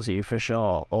settles you for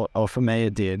sure, or for me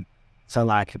it did. So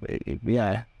like,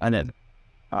 yeah, and then,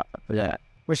 yeah.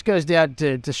 Which goes down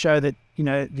to show that,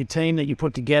 your team that you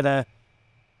put together,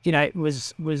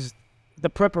 was the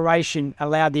preparation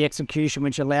allowed the execution,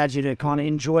 which allowed you to kind of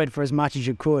enjoy it for as much as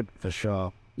you could. For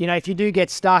sure. If you do get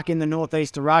stuck in the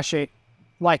northeast of Russia,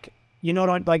 like you're not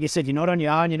on, like you said, you're not on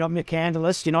your own, you're not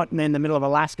McCandless, you're not in the middle of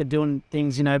Alaska doing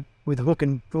things, with hook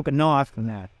and knife.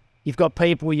 No. You've got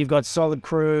people, you've got solid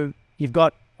crew, you've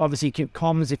got obviously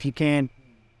comms if you can.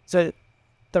 So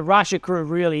the Russia crew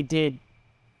really did,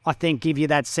 I think, give you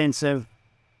that sense of,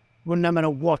 well, no matter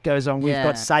what goes on, we've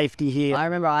got safety here. I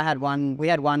remember we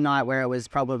had one night where it was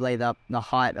probably the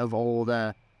height of all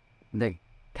the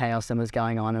chaos that was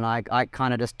going on, and I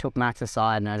kind of just took Max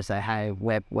aside and I just say, hey,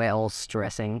 we're all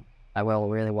stressing, we're all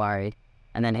really worried.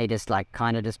 And then he just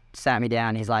kind of just sat me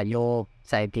down. He's like, your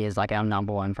safety is like our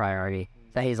number one priority.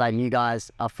 So he's like, you guys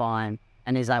are fine.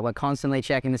 And he's like, we're constantly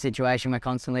checking the situation, we're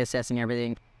constantly assessing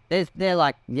everything. They're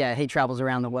like, yeah, he travels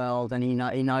around the world and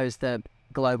he knows the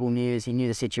global news, he knew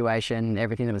the situation,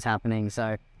 everything that was happening.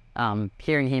 So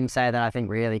hearing him say that, I think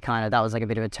really kind of, that was like a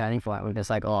bit of a turning point. We're just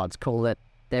like, oh, it's cool that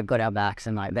they've got our backs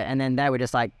and like that. And then they were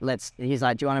just like, he's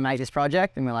like, do you want to make this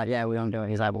project? And we're like, yeah, we want to do it.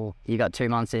 He's like, well, you got 2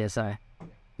 months here, so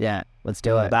yeah, let's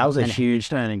do it. That was a huge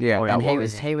turning point. Yeah, and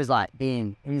he was like,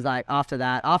 in. He's like, after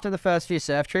the first few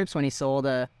surf trips, when he saw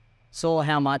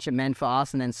how much it meant for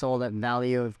us, and then saw the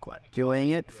value of doing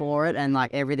it for it, and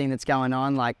like everything that's going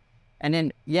on, like, and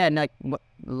then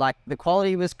like the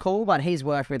quality was cool, but he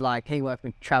worked with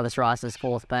Travis Rice's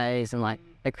fourth base, and like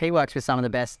he works with some of the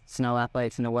best snow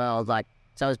athletes in the world, like,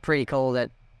 so it was pretty cool that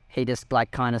he just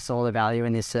like kind of saw the value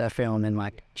in this surf film and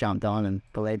like jumped on and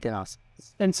believed in us.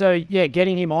 And so, yeah,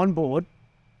 getting him on board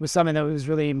was something that was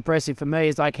really impressive for me.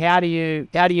 Is like, how do you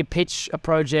pitch a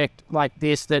project like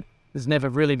this that has never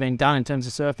really been done in terms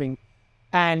of surfing,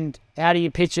 and how do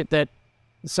you pitch it that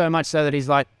so much so that he's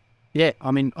like, yeah,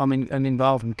 I'm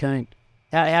involved and keen.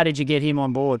 How did you get him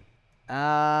on board?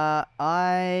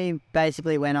 I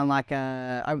basically went on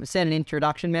I sent an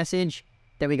introduction message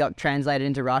that we got translated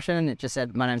into Russian, and it just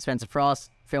said, my name's Spencer Frost,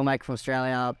 filmmaker from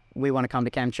Australia. We want to come to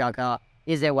Kamchatka.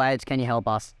 Is there waves? Can you help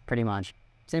us? Pretty much.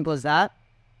 Simple as that.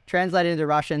 Translated into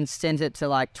Russian, sent it to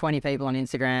like 20 people on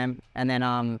Instagram, and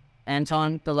then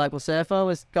Anton, the local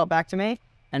surfer, got back to me.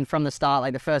 And from the start,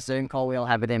 like the first Zoom call we all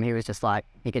had with him, he was just like,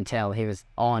 you can tell he was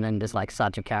on and just like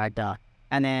such a character.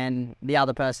 And then the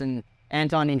other person,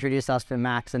 Anton, introduced us to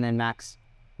Max, and then Max,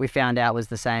 we found out, was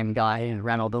the same guy who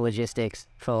ran all the logistics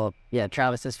for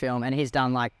Travis's film, and he's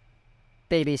done like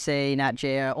BBC, Nat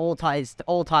Geo, all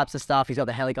types of stuff. He's got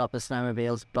the helicopters,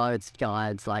 snowmobiles, boats,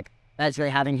 guides. Like, basically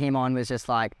having him on was just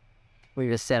like, we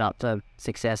were set up to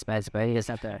success, basically. He just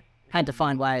had to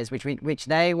find ways, which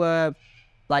they were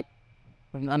like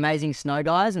amazing snow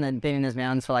guys, and they'd been in those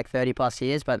mountains for like 30 plus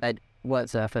years, but they weren't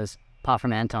surfers apart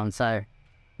from Anton. So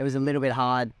it was a little bit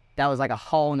hard. That was like a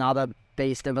whole nother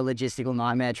beast of a logistical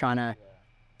nightmare trying to,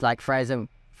 like Fraser,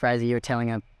 you were telling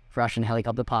a Russian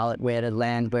helicopter pilot where to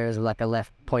land, where is like a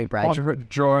left point bridge. Had to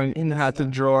draw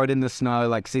it in the snow,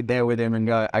 like sit there with him and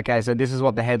go, okay, so this is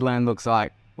what the headland looks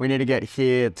like. We need to get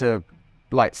here to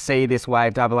like see this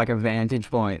wave, to have like a vantage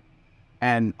point.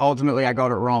 And ultimately I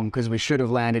got it wrong because we should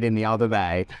have landed in the other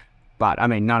bay. But I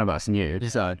mean, none of us knew.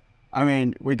 So I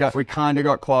mean, we kind of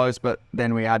got close, but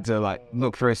then we had to like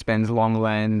look through Spen's long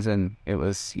lens, and it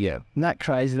was, yeah. Isn't that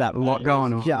crazy, that lot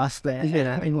going on? Just there.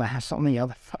 Yeah. I mean, last on the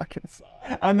other fucking side.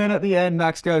 And then at the end,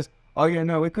 Max goes, oh yeah,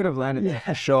 no, we could have landed.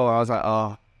 Yeah, sure. I was like,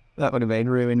 oh, that would have been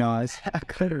really nice.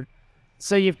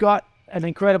 So you've got an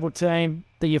incredible team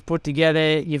that you've put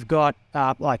together. You've got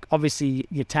like obviously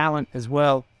your talent as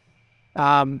well.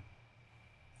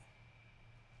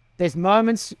 There's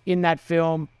moments in that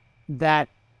film that,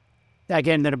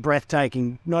 again, that are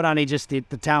breathtaking. Not only just the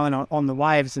talent on the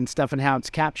waves and stuff and how it's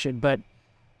captured, but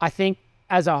I think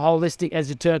as a holistic, as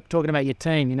you're talking about your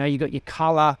team, you got your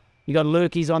colour, you got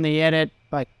Lukey's on the edit,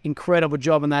 like incredible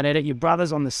job on that edit. Your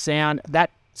brother's on the sound. That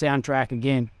soundtrack,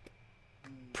 again,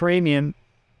 premium.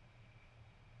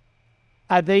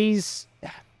 Are these,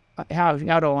 how do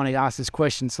I want to ask this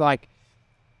question? It's like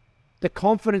the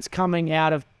confidence coming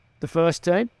out of the first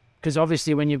team, because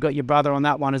obviously when you've got your brother on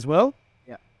that one as well,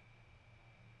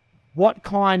 what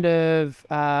kind of,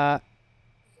 at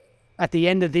the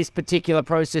end of this particular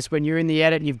process, when you're in the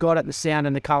edit and you've got it, the sound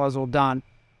and the colours all done,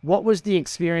 what was the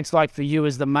experience like for you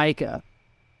as the maker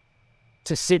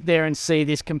to sit there and see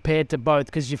this compared to both?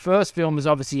 Because your first film is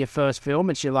obviously your first film.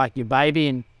 It's your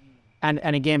baby and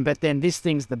again, but then this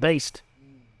thing's the beast.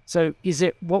 So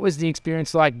what was the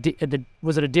experience like?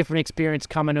 Was it a different experience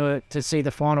coming to see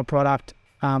the final product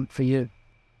for you?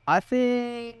 I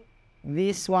think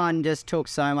this one just took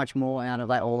so much more out of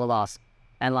like all of us,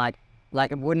 and like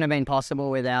it wouldn't have been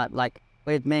possible without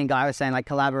with me and Guy was saying, like,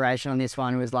 collaboration on this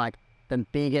one was like the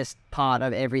biggest part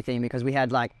of everything, because we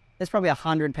had like there's probably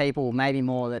 100 people, maybe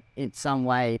more, that in some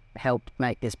way helped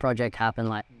make this project happen.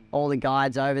 Like all the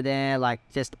guides over there, like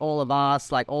just all of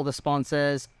us, like all the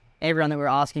sponsors, everyone that we're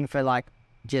asking for like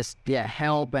just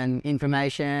help and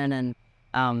information,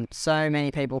 and so many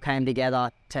people came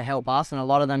together to help us, and a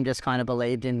lot of them just kind of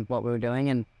believed in what we were doing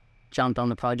and jumped on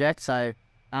the project. So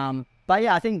but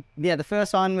yeah, I think the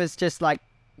first one was just like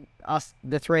us,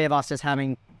 the three of us, just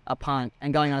having a punt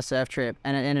and going on a surf trip,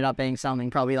 and it ended up being something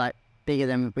probably like bigger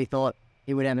than we thought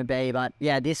it would ever be. But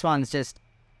yeah, this one's just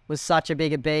was such a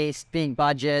bigger beast, big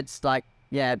budgets, like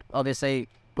obviously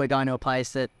we're going to a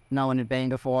place that no one had been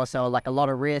before, so like a lot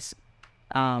of risk.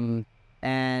 And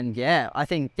I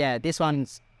think this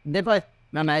one's, they're both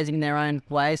amazing in their own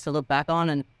ways to look back on,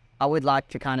 and I would like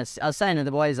to I was saying to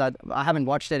the boys, I haven't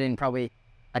watched it in probably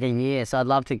like a year, so I'd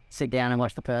love to sit down and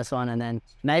watch the first one, and then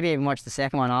maybe even watch the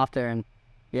second one after, and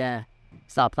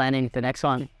start planning the next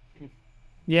one.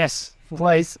 Yes,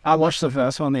 Please. I watched the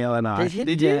first one the other night.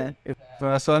 Did you?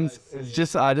 First one's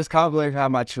just, I just can't believe how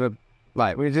much of a,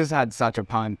 like, we just had such a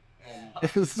fun.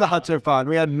 It was such a fun.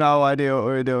 We had no idea what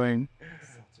we were doing.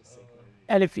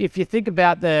 And if you think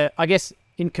about I guess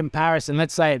in comparison,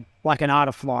 let's say like an Art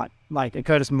of Flight, like a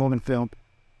Curtis Morgan film,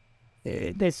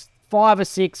 there's 5 or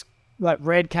 6 like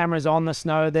red cameras on the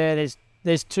snow there.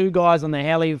 There's 2 guys on the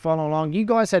heli following along. You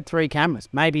guys had 3 cameras,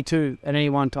 maybe 2 at any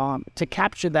one time. To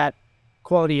capture that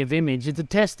quality of image, it's a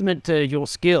testament to your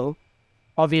skill,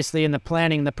 obviously, in the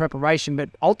planning and the preparation, but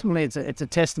ultimately it's a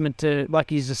testament to,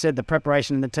 like you just said, the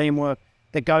preparation and the teamwork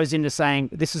that goes into saying,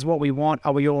 this is what we want.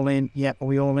 Are we all in? Yep. Are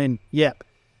we all in? Yep.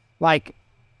 Like,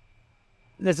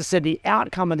 as I said, the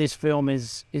outcome of this film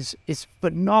is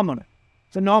phenomenal.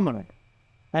 Phenomenal.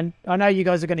 And I know you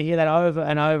guys are going to hear that over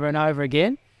and over and over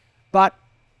again, but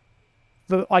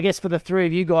I guess for the 3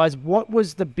 of you guys, what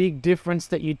was the big difference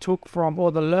that you took from,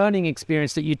 or the learning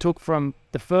experience that you took from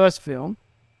the first film,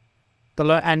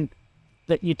 and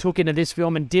that you took into this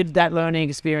film, and did that learning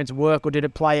experience work, or did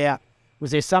it play out?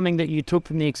 Was there something that you took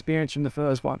from the experience from the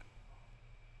first one?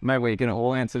 Maybe we can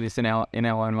all answer this in our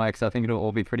own way, because I think it'll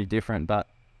all be pretty different. But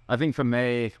I think for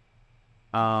me,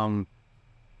 I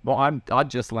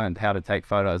just learned how to take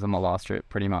photos on the last trip,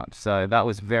 pretty much. So that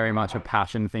was very much a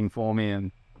passion thing for me,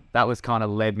 and that was kind of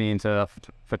led me into a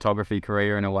photography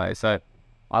career in a way. So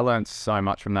I learned so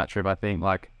much from that trip. I think,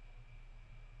 like,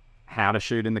 how to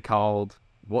shoot in the cold,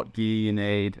 what gear you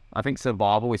need. I think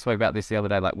survival, we spoke about this the other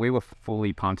day, like we were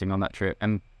fully punting on that trip,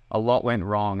 and a lot went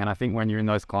wrong. And I think when you're in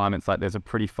those climates, like, there's a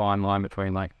pretty fine line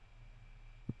between like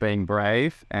being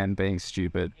brave and being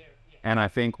stupid. And I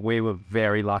think we were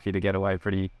very lucky to get away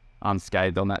pretty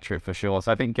unscathed on that trip for sure.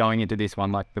 So I think going into this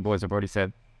one, like the boys have already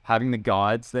said, having the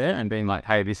guides there and being like,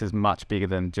 hey, this is much bigger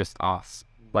than just us.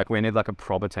 Like, we need like a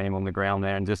proper team on the ground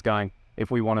there, and just going,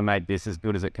 if we want to make this as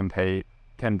good as it can be,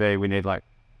 we need, like,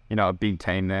 you know, a big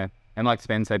team there. And like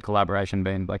Spen said, collaboration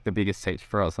being like the biggest teach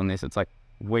for us on this. It's like,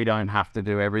 we don't have to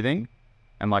do everything.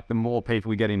 And like, the more people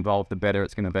we get involved, the better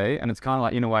it's going to be. And it's kind of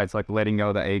like, in a way, it's like letting go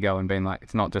of the ego and being like,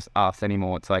 it's not just us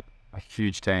anymore. It's like a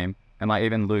huge team. And like,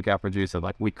 even Luke, our producer,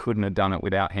 like, we couldn't have done it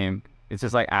without him. It's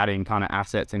just like adding kind of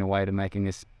assets in a way to making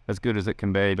this as good as it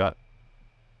can be. But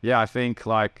yeah, I think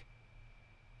like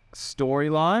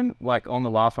storyline, like on the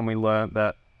last one, we learned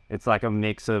that it's like a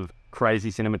mix of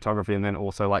crazy cinematography and then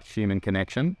also like human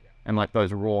connection and like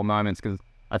those raw moments. Because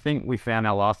I think we found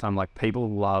our last time, like, people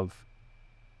love,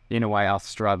 in a way, us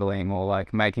struggling or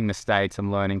like making mistakes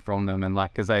and learning from them, and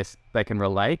like, because they can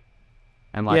relate.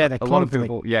 And like, a lot of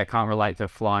people can't relate to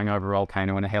flying over a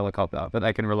volcano in a helicopter, but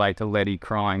they can relate to Letty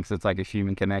crying, because it's like a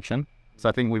human connection. So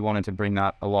I think we wanted to bring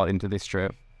that a lot into this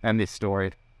trip and this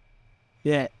story.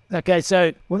 Yeah. Okay,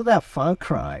 so What about fun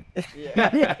crying?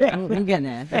 I'm getting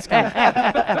there. Let's go.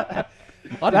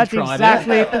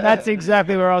 that's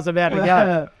exactly where I was about to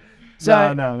go.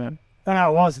 So No.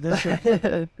 no, it was this.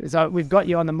 So we've got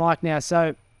you on the mic now.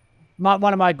 So one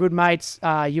of my good mates,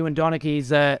 Ewan Donick,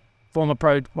 he's a former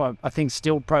pro, well, I think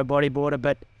still pro bodyboarder,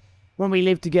 but when we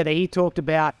lived together, he talked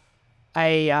about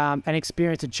an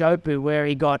experience at Chopu where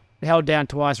he got held down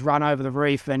twice, run over the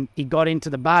reef, and he got into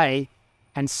the bay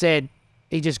and said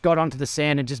he just got onto the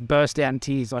sand and just burst out in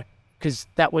tears, like, because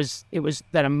it was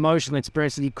that emotional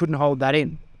experience that he couldn't hold that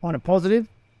in on a positive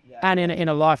and in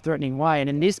a life-threatening way. And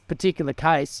in this particular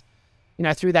case, you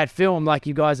know, through that film, like,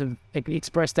 you guys have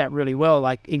expressed that really well,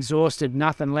 like, exhausted,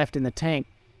 nothing left in the tank.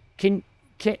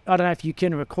 I don't know if you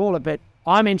can recall it, but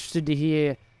I'm interested to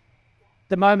hear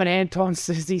the moment Anton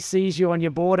says he sees you on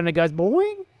your board and it goes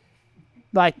boing,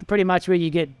 like pretty much where you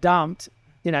get dumped,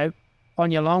 on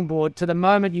your longboard, to the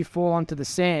moment you fall onto the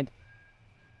sand.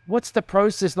 What's the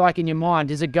process like in your mind?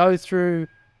 Does it go through,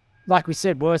 like we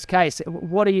said, worst case?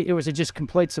 Was it just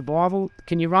complete survival?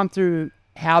 Can you run through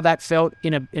how that felt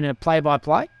in a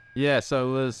play-by-play? Yeah, so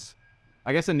it was,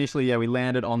 I guess initially, we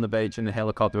landed on the beach in the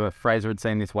helicopter. Fraser had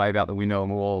seen this wave out the window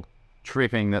and we were all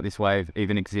tripping that this wave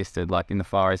even existed, like in the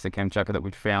Far East of Kamchatka, that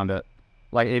we'd found it.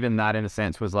 Like even that in a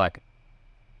sense was like,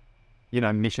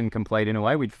 mission complete in a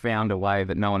way. We'd found a wave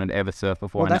that no one had ever surfed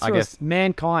before. Well, that's and I guess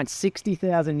mankind,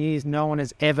 60,000 years, no one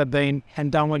has ever been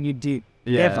and done what you did.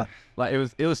 Yeah, ever. like it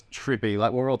was trippy.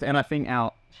 Like and I think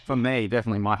for me,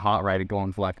 definitely my heart rate had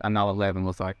gone for like another 11.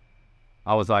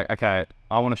 I was like, okay,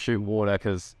 I want to shoot water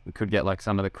because we could get like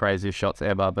some of the craziest shots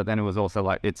ever. But then it was also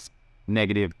like it's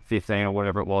 -15 or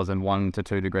whatever it was in 1 to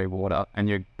 2 degree water and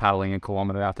you're paddling a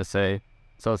kilometre out to sea.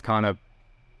 So it's kind of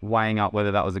weighing up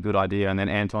whether that was a good idea. And then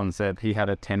Anton said he had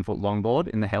a 10-foot longboard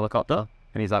in the helicopter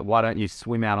and he's like, why don't you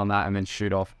swim out on that and then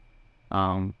shoot off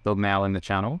the male in the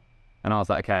channel? And I was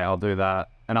like, okay, I'll do that.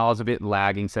 And I was a bit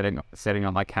lagging setting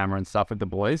up my camera and stuff with the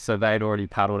boys. So they'd already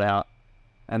paddled out.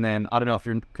 And then I don't know if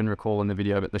you can recall in the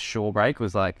video, but the shore break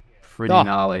was like pretty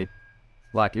gnarly.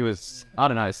 Like it was, I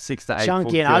don't know, 6 to 8 chunky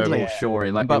foot and ugly.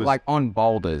 shorey. Like, but like on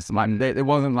boulders, like it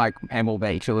wasn't like Pebble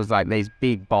Beach. It was like these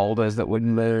big boulders that would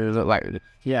move, like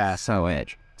so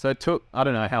edge. So it took, I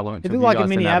don't know how long it took. It looked like a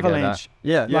mini avalanche.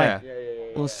 Yeah, Yeah.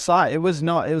 It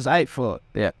was 8 foot.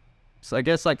 Yeah. So I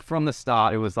guess like from the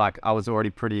start, it was like I was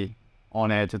already pretty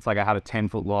on edge. It's like I had a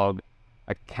 10-foot log,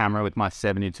 a camera with my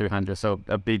 70-200, so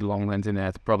a big long lens in there.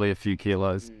 It's probably a few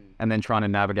kilos. And then trying to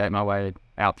navigate my way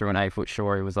out through an 8-foot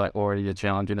shorey was like already a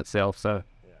challenge in itself. So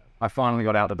I finally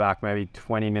got out the back maybe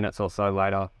 20 minutes or so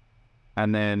later.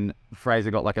 And then Fraser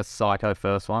got like a psycho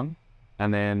first one.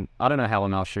 And then I don't know how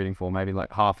long I was shooting for, maybe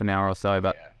like half an hour or so,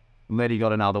 but Letty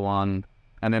got another one.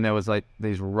 And then there was like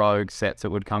these rogue sets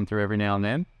that would come through every now and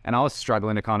then. And I was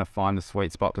struggling to kind of find the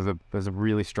sweet spot because there's a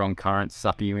really strong current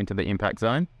sucking you into the impact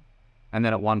zone. And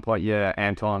then at one point,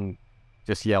 Anton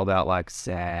just yelled out like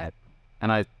sad.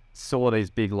 And I saw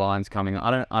these big lines coming.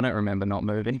 I don't remember not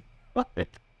moving.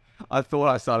 I thought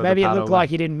I started Maybe to it paddle. looked like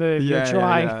you didn't move. You're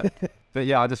trying. Yeah. But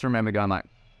yeah, I just remember going like,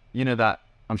 that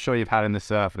I'm sure you've had in the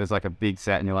surf, there's like a big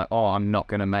set and you're like, oh, I'm not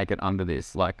going to make it under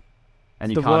this. Like,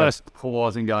 and you kind of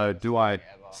pause and go, do I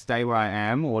stay where I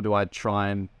am or do I try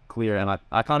and clear it? And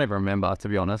I can't even remember, to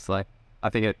be honest. Like, I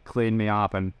think it cleaned me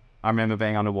up and I remember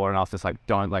being underwater and I was just like,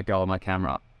 don't let go of my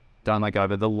camera. Don't let go.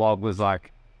 But the log was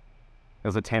like, it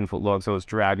was a 10-foot log, so it was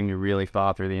dragging you really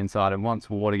far through the inside. And once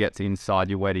water gets inside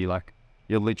your weddy, like,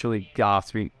 you're literally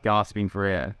gasping for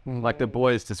air. Like the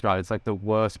boys described, it's like the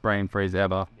worst brain freeze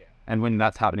ever. And when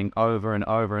that's happening over and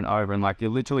over and over, and like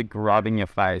you're literally grubbing your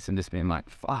face and just being like,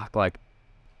 fuck, like,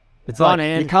 it's like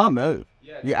you can't move.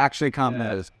 You actually can't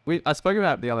move. I spoke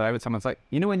about it the other day with someone. It's like,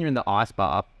 when you're in the ice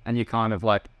bar and you kind of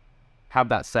like have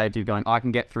that safety of going, I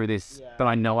can get through this, but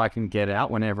I know I can get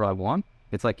out whenever I want.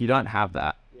 It's like you don't have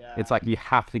that. It's like you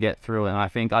have to get through it. And I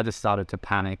think I just started to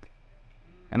panic.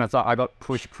 And it's like I got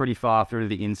pushed pretty far through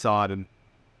the inside and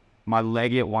my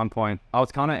leggy at one point, I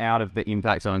was kind of out of the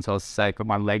impact zone, so I was safe, but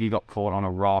my leggy got caught on a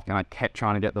rock and I kept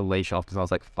trying to get the leash off because I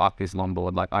was like, fuck this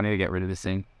longboard. Like, I need to get rid of this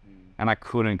thing. And I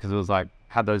couldn't because it was like,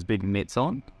 had those big mitts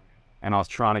on and I was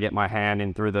trying to get my hand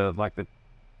in through the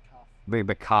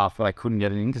cuff, but I couldn't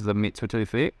get it in because the mitts were too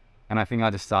thick. And I think I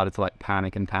just started to like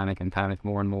panic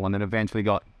more and more. And then eventually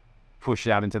got pushed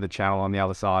out into the channel on the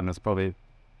other side. And it was probably,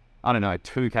 I don't know,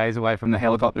 2 Ks away from the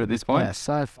helicopter at this point. Yeah,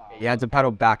 so far. You had to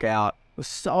paddle back out.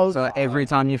 So every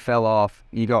time you fell off,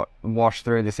 you got washed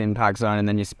through this impact zone and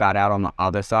then you spat out on the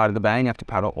other side of the bay and you have to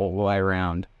paddle all the way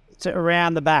around. So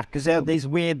around the back. Because there are these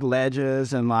weird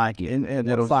ledges and like,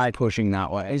 it's like pushing that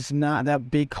way. It's not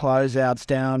that big closeouts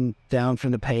down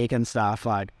from the peak and stuff.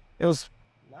 Like, it was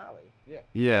Gnarly.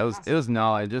 Yeah, it was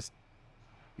gnarly. Just,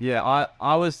 I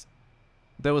was,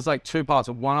 there was like 2 parts.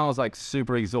 One, I was like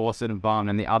super exhausted and bummed,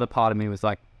 and the other part of me was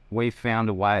like, we found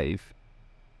a wave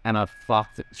and I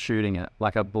fucked it shooting it.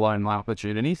 Like, I blown my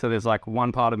opportunity. So there's like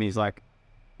one part of me is like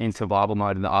in survival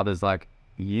mode and the other's like,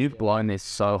 you've blown this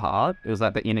so hard. It was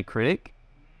like the inner critic.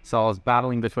 So I was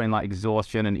battling between like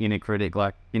exhaustion and inner critic,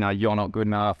 like, you're not good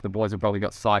enough. The boys have probably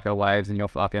got psycho waves and you're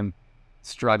fucking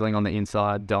struggling on the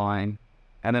inside, dying.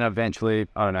 And then eventually,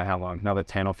 I don't know how long, another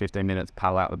 10 or 15 minutes,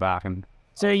 paddle out the back. And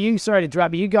So sorry to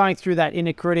interrupt, but you going through that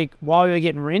inner critic while you were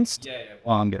getting rinsed?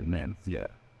 well, I'm getting in. Yeah.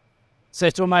 So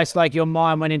it's almost like your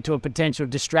mind went into a potential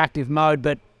distractive mode,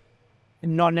 but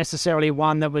not necessarily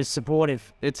one that was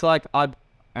supportive. It's like I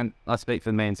speak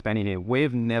for me and Spenny here.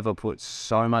 We've never put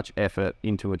so much effort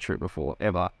into a trip before,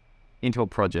 ever, into a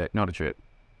project, not a trip.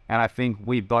 And I think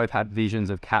we both had visions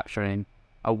of capturing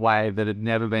a wave that had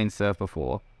never been surfed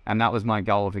before. And that was my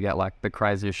goal, to get like the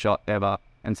craziest shot ever.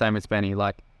 And same with Spenny,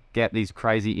 like get these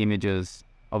crazy images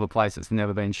of a place that's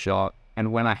never been shot.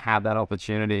 And when I had that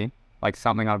opportunity, like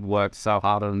something I've worked so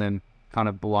hard on and then kind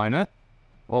of blown it,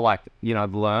 or like, you know,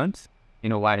 I've learned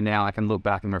in a way now I can look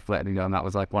back and reflect and go, and that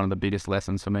was like one of the biggest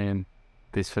lessons for me in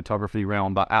this photography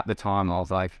realm. But at the time I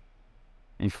was like,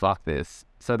 fuck this.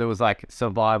 So there was like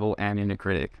survival and inner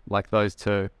critic, like those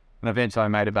two. And eventually I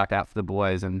made it back out for the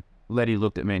boys, and Letty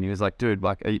looked at me and he was like, dude,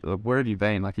 like, where have you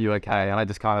been? Like, are you okay? And I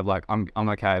just kind of like, I'm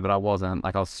okay, but I wasn't.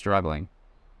 Like, I was struggling.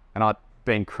 And I'd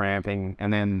been cramping.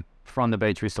 And then from the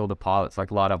beach, we saw the pilots like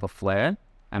light up a flare,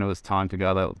 and it was time to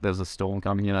go. There was a storm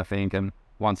coming in, I think. And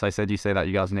once they said, you see that,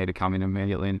 you guys need to come in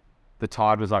immediately. And the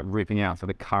tide was like ripping out. So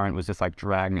the current was just like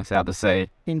dragging us out to sea.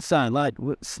 Insane, like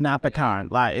snapper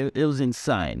current, like it was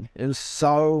insane. It was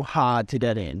so hard to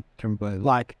get in.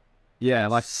 Like, yeah,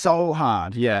 like so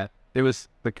hard. Yeah, it was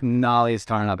the gnarliest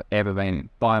time I've ever been in,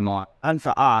 by a mile. And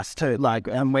for us too, like,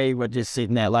 and we were just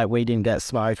sitting there, like, we didn't get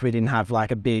smoked. We didn't have like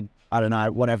a big, I don't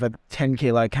know, whatever, 10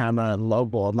 kilo camera and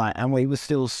logboard, like, and we were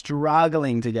still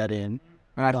struggling to get in.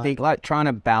 And I think like trying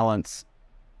to balance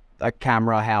a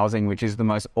camera housing, which is the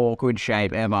most awkward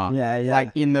shape ever. Yeah.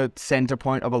 Like in the center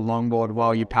point of a longboard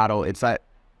while you paddle, it's like,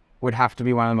 would have to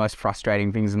be one of the most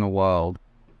frustrating things in the world.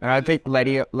 And I think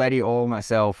Letty or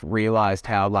myself realized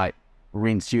how like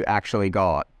rinsed you actually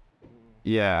got.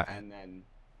 Yeah.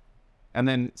 And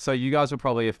then, so you guys were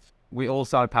probably, if we all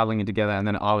started paddling in together, and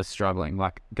then I was struggling,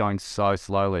 like going so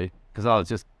slowly because I was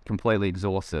just completely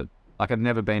exhausted. Like I'd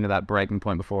never been to that breaking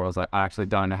point before. I was like, I actually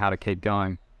don't know how to keep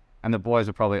going. And the boys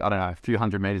were probably, I don't know, a few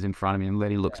hundred meters in front of me, and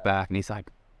Letty looks back and he's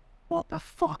like, what the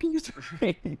fuck are you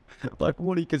doing? Like,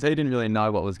 what? Because he didn't really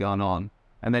know what was going on.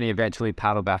 And then he eventually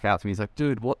paddled back out to me. He's like,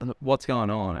 dude, what's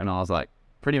going on? And I was like,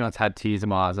 pretty much had tears in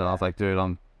my eyes. And I was like, dude,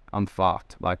 I'm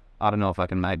fucked. Like, I don't know if I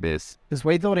can make this. Because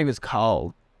we thought he was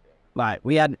cold. Like,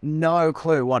 we had no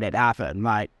clue what had happened.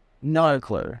 Like, no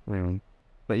clue.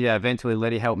 But yeah, eventually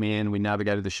Letty helped me in. We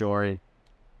navigated the shore.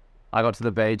 I got to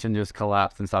the beach and just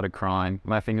collapsed and started crying.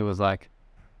 And I think it was like,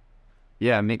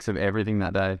 yeah, a mix of everything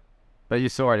that day. But you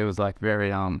saw it. It was like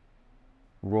very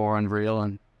raw and real.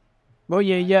 And Well,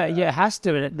 yeah, it has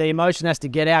to. The emotion has to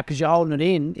get out because you're holding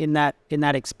it in that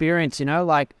experience, you know,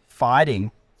 like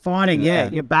Fighting. yeah,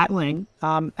 you're battling.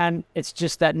 And it's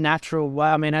just that natural way.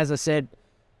 I mean, as I said,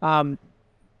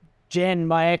 Jen,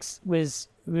 my ex, was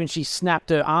when she snapped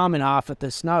her arm in half at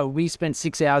the snow. We spent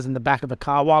 6 hours in the back of a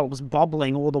car while it was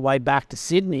bobbling all the way back to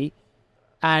Sydney,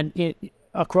 and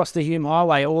across the Hume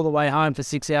Highway all the way home for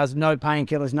 6 hours. No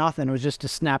painkillers, nothing. It was just a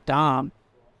snapped arm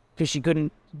because she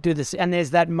couldn't do this. And there's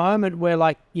that moment where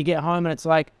like you get home and it's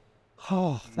like,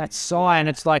 oh, that sigh, and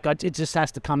it's like it just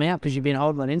has to come out because you've been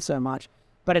holding it in so much.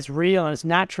 But it's real and it's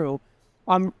natural.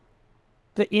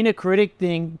 The inner critic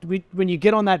thing, when you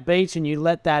get on that beach and you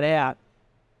let that out,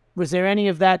 was there any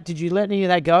of that? Did you let any of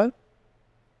that go?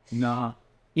 nah.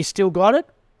 You still got it?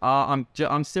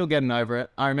 I'm still getting over it.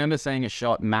 I remember seeing a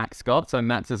shot Max got. So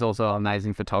Max is also an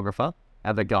amazing photographer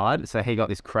at the guide. So he got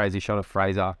this crazy shot of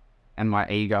Fraser, and my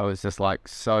ego was just like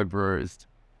so bruised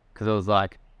because it was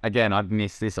like, again, I'd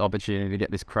missed this opportunity to get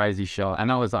this crazy shot.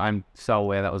 And I'm so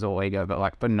aware that was all ego, but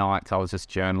like for nights I was just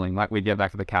journaling. Like we'd get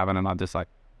back to the cabin and I just like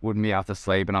wouldn't be able to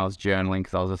sleep, and I was journaling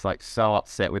because I was just like so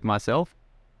upset with myself.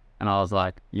 And I was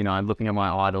like, you know, looking at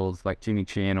my idols like Jimmy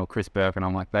Chin or Chris Burke, and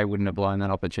I'm like, they wouldn't have blown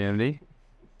that opportunity.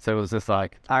 So it was just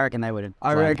like, I reckon they wouldn't.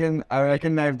 I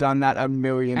reckon they've done that a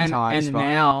million times. And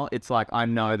now it's like, I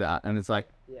know that. And it's like,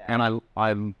 and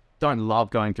I don't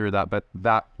love going through that, but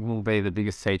that will be the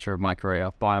biggest teacher of my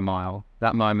career by a mile.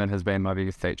 That moment has been my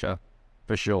biggest teacher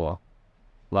for sure.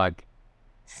 Like,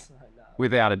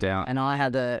 without a doubt. And I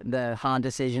had the hard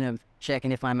decision of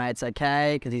checking if my mate's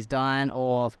okay because he's dying,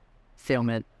 or film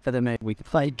it for the movie.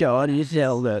 Thank God you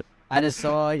held it. I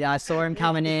saw him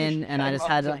coming in, and I just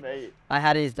had like, I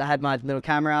had my little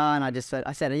camera, and I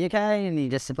said, "Are you okay?" And he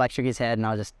just like shook his head, and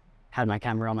I just had my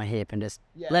camera on my hip and just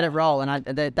let it roll. And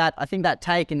I think that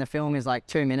take in the film is like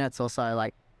 2 minutes or so,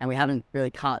 like, and we haven't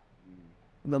really cut,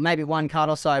 well, maybe one cut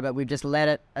or so, but we've just let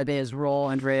it be as raw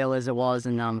and real as it was.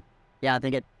 And I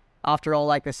think it, after all,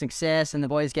 like the success and the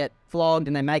boys get flogged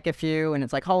and they make a few, and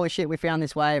it's like, holy shit, we found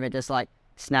this wave. It just like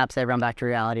snaps everyone back to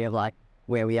reality of like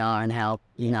where we are and how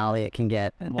gnarly it can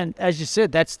get. And as you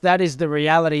said, that is the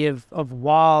reality of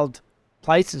wild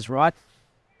places, right?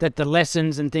 That the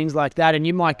lessons and things like that, and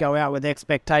you might go out with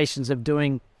expectations of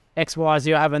doing X, Y,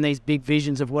 Z, or having these big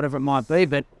visions of whatever it might be.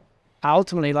 But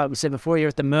ultimately, like we said before, you're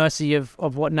at the mercy of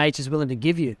what nature's willing to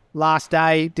give you. Last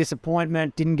day,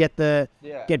 disappointment, didn't get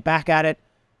get back at it.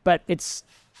 But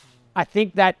I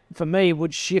think that for me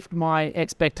would shift my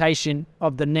expectation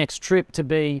of the next trip to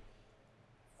be,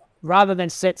 rather than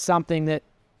set something that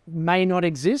may not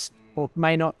exist or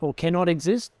cannot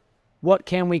exist, what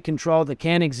can we control that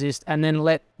can exist, and then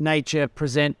let nature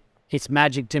present its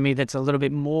magic to me that's a little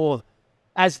bit more,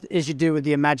 as you do with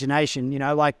the imagination,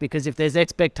 because if there's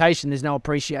expectation, there's no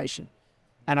appreciation.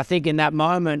 And I think in that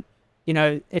moment,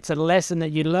 it's a lesson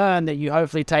that you learn that you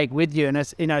hopefully take with you. And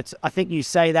I think you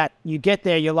say that, you get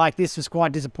there, you're like, this was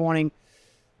quite disappointing.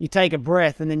 You take a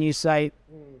breath and then you say,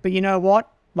 but you know what?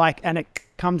 And it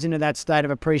comes into that state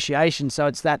of appreciation. So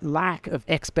it's that lack of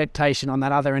expectation on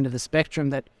that other end of the spectrum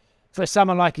that, for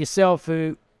someone like yourself,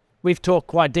 who we've talked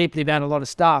quite deeply about a lot of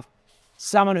stuff,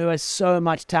 someone who has so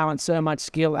much talent, so much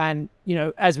skill, and,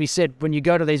 as we said, when you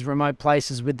go to these remote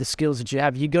places with the skills that you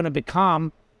have, you're going to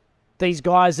become these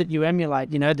guys that you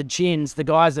emulate, the Chins, the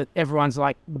guys that everyone's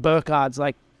like, the Burkhards,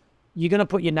 you're going to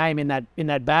put your name in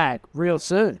that bag real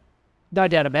soon. No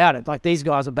doubt about it. These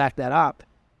guys will back that up.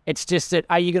 It's just that,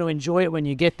 are you going to enjoy it when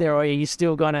you get there, or are you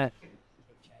still going to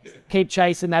keep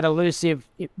chasing that elusive,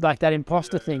 that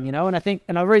imposter thing, And I think,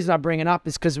 and the reason I bring it up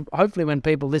is because hopefully when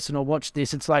people listen or watch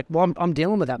this, it's like, well, I'm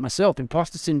dealing with that myself,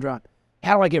 imposter syndrome.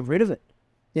 How do I get rid of it?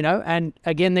 And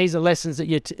again, these are lessons that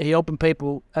you're helping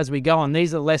people as we go on.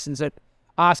 These are lessons that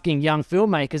asking young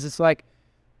filmmakers, it's like,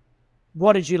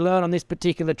 what did you learn on this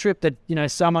particular trip that,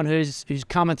 someone who's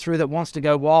coming through, that wants to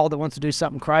go wild, that wants to do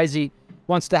something crazy,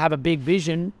 wants to have a big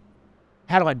vision.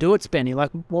 How do I do it, Spenny?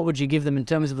 What would you give them in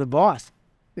terms of advice?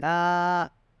 I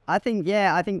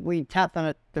think we tapped on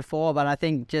it before, but I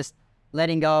think just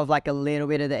letting go of a little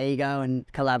bit of the ego and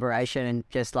collaboration, and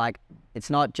just it's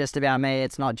not just about me,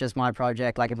 it's not just my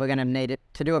project. If we're going to need it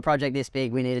to do a project this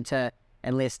big, we needed to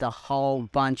enlist a whole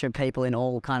bunch of people in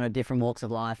all kind of different walks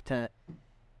of life to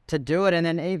do it. And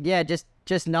then,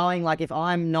 just knowing, if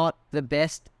I'm not the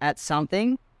best at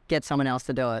something, get someone else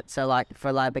to do it. So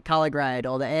for the color grade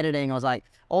or the editing, I was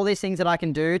all these things that I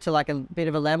can do to a bit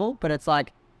of a level, but it's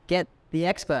get the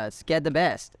experts, get the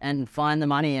best, and find the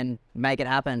money and make it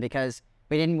happen, because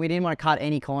we didn't want to cut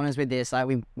any corners with this.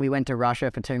 We went to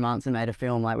Russia for 2 months and made a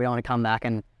film. We don't want to come back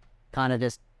and kind of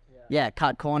just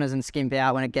cut corners and skimp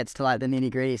out when it gets to the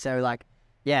nitty gritty. So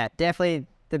definitely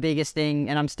the biggest thing,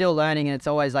 and I'm still learning, and it's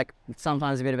always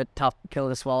sometimes a bit of a tough pill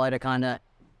to swallow to kind of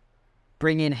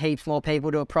bring in heaps more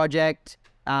people to a project.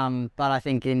 But I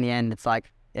think in the end, it's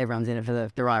everyone's in it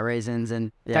for the right reasons.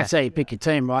 And that's how you pick your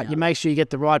team, right? You make sure you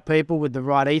get the right people with the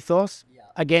right ethos.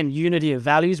 Again, unity of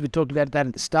values. We talked about that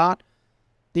at the start.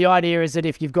 The idea is that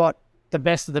if you've got the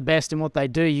best of the best in what they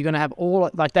do, you're going to have all,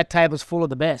 that table's full of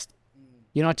the best.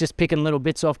 You're not just picking little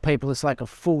bits off people. It's a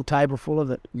full table full of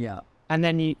it. Yeah. And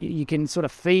then you can sort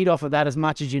of feed off of that as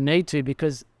much as you need to,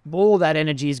 because all that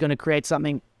energy is going to create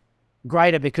something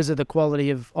greater because of the quality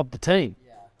of the team.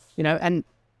 And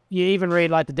you even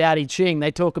read the Tao Te Ching,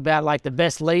 they talk about the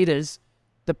best leaders,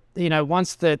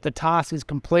 once the task is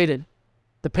completed,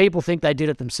 the people think they did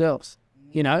it themselves,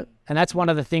 and that's one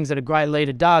of the things that a great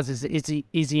leader does is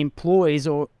he employs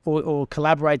or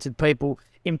collaborates with people,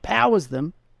 empowers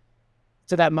them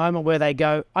to that moment where they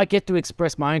go, I get to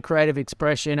express my own creative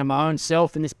expression and my own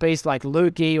self in this piece, like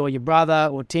Lukey or your brother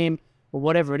or Tim or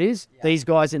whatever it is, these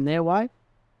guys in their way.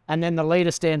 And then the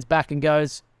leader stands back and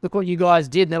goes, look what you guys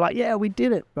did. And they're like, yeah, we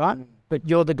did it, right? But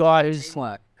you're the guy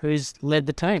who's led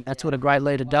the team. That's what a great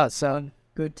leader does. So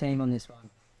good team on this one.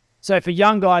 So for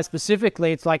young guys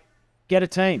specifically, it's get a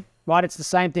team, right? It's the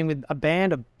same thing with a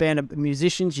band of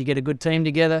musicians. You get a good team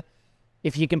together.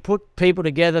 If you can put people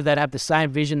together that have the same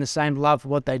vision, the same love for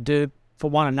what they do for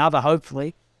one another,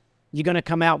 hopefully, you're going to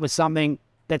come out with something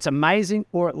that's amazing,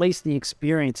 or at least the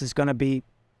experience is going to be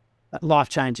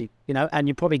life-changing, and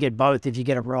you probably get both if you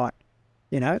get it right,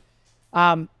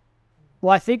 Well,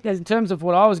 I think that in terms of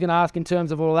what I was going to ask in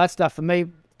terms of all that stuff, for me,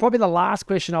 probably the last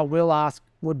question I will ask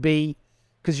would be,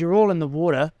 because you're all in the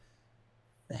water,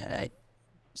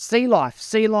 sea life,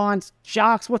 sea lions,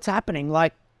 sharks, what's happening?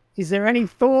 Is there any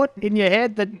thought in your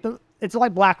head that it's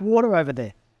like black water over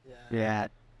there? Yeah,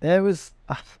 there was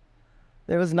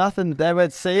nothing. There were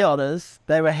sea otters.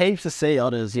 There were heaps of sea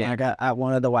otters, at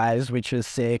one of the waves, which was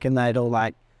sick, and they'd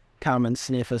all come and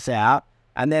sniff us out.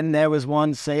 And then there was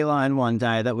one sea lion one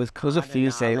day that was There's a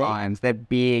few sea lions. They're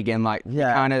big and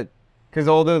kind of, because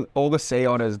all the sea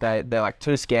otters, they're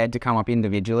too scared to come up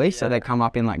individually, so they come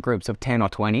up in groups of 10 or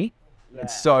 20. Yeah.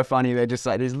 It's so funny. They're just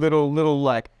these little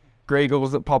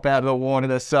Greagles that pop out of the water.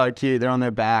 They're so cute. They're on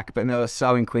their back, but they're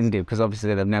so inquisitive because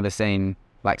obviously they've never seen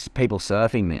like people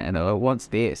surfing there. And they're like, what's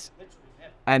this?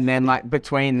 And then like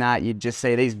between that, you just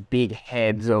see these big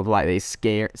heads of like these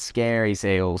scary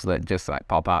seals that just like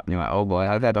pop up, and you're like, oh boy, I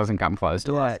hope that doesn't come close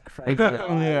to us.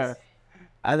 Yeah.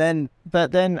 And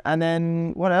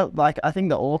then what else? Like I think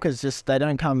the orcas just they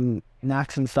don't come.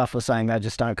 Nax and stuff were saying they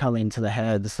just don't come into the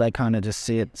heads. They kind of just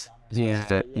sit.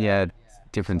 Yeah,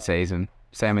 different season.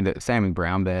 Same with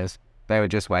brown bears. They were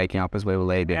just waking up as we were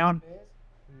leaving. Brown.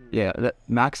 Yeah,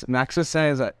 Max was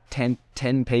saying that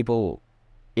 10 people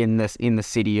in the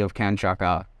city of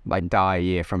Kanchaka like die a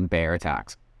year from bear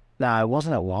attacks. No,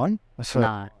 wasn't it one?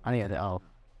 No, I think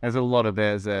There's a lot of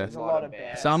bears there.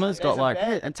 Summer's got like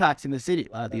attacks in the city.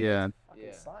 yeah.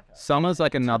 Summer's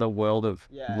like another world of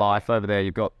life over there.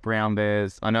 You've got brown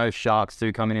bears. I know sharks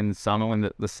do come in the summer when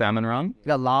the salmon run. You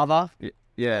got lava.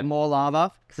 Yeah. More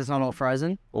lava because it's not all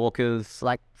frozen. Orcas. It's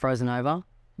like frozen over.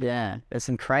 Yeah, there's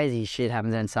some crazy shit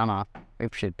happens in summer. We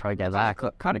should probably go back.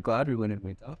 Kind of glad we went in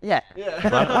winter. Yeah. You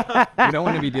don't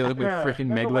want to be dealing with freaking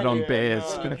megalodon bears.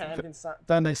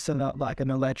 Don't they set up like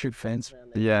an electric fence?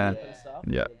 Yeah.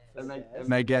 Yeah. And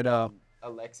they get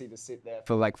Alexi to sit there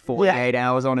For like 48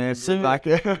 hours on it. Like,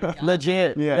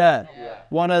 legit. Yeah.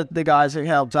 One of the guys who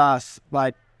helped us,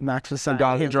 like Max was saying. the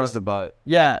guy who draws the boat.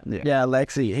 Yeah,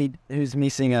 Lexi. Who's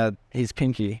missing his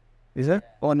pinky. Is it?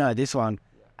 Or no, this one.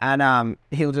 And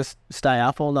he'll just stay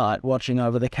up all night watching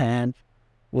over the can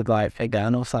with like a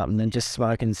gun or something and just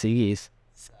smoking ciggies.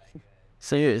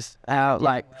 Serious. How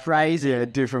like crazy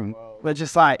different. But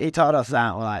just like he told us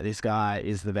that like this guy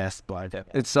is the best bloke ever.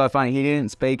 It's so funny. He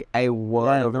didn't speak a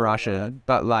word of Russian,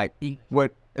 but like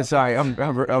what? Sorry, I'm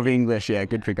of English. Yeah,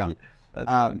 good trick on.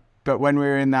 But when we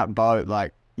were in that boat,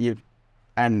 like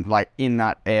and like in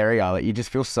that area, like you just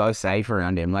feel so safe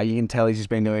around him. Like you can tell he's just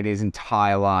been doing it his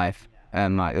entire life,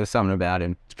 and like there's something about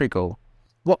him. It's pretty cool.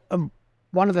 What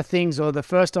one of the things, or the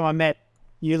first time I met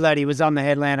you, laddie, was on the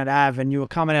headland at Ave, and you were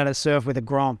coming out of surf with a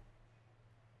grom.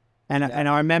 And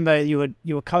I remember you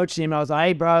were coaching him. I was like,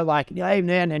 hey, bro, like, hey,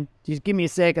 man, and just give me a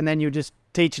sec. And then you were just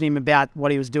teaching him about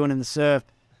what he was doing in the surf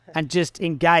and just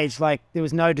engaged. Like, there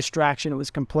was no distraction. It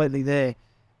was completely there.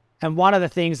 And one of the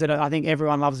things that I think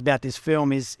everyone loves about this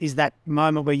film is that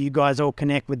moment where you guys all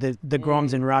connect with the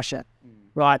Groms in Russia,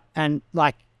 right? And,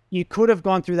 like, you could have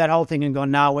gone through that whole thing and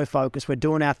gone, no, we're focused. We're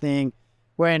doing our thing.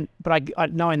 But I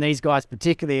knowing these guys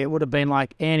particularly, it would have been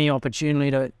like any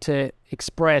opportunity to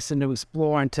express and to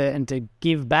explore and to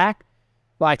give back.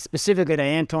 Like specifically to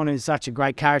Anton, who's such a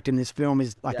great character in this film,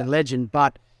 is like a legend.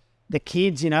 But the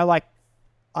kids, you know, like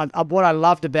what I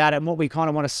loved about it and what we kind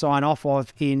of want to sign off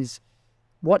of is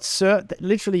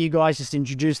literally you guys just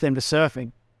introduced them to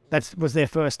surfing. That was their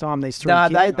first time, these three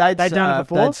kids. They'd done it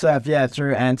before? They'd surf,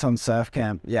 through Anton's surf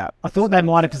camp, yeah. I thought they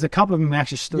might have, because a couple of them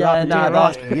actually stood up and did it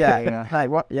right. Yeah. Hey,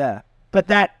 what? Yeah.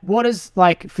 But what is,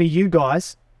 like, for you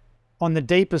guys, on the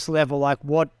deepest level, like,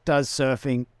 what does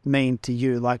surfing mean to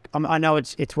you? Like, I know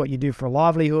it's what you do for a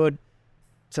livelihood.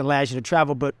 It allows you to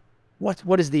travel, but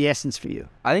what is the essence for you?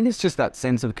 I think it's just that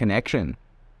sense of connection.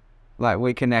 Like,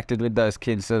 we connected with those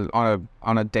kids on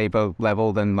a deeper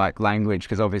level than, like, language,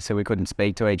 because obviously we couldn't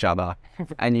speak to each other.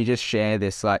 And you just share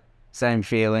this, like, same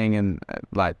feeling and,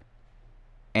 like,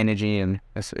 energy, and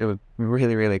it was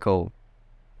really, really cool.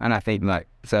 And I think, like,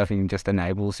 surfing just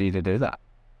enables you to do that.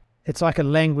 It's like a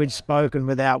language spoken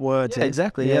without words. Yeah,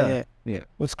 exactly, yeah. Well,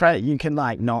 it's great. You can,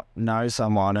 like, not know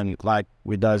someone, and, like,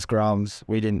 with those Groms,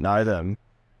 we didn't know them,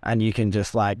 and you can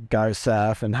just, like, go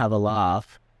surf and have a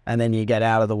laugh. And then you get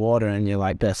out of the water and you're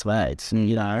like best mates,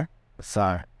 you know?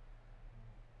 So,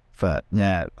 but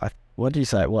yeah, what do you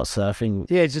say? What surfing?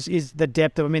 Yeah, it's just is the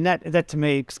depth of, I mean, that to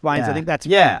me explains, I think that's.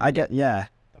 Yeah, I get,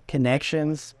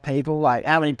 connections, people, like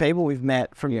how many people we've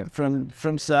met from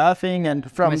surfing and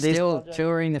from we're this. Still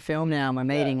touring the film now and we're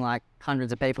meeting like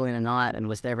hundreds of people in a night, and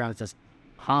everyone's just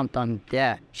pumped on,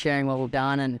 sharing what we've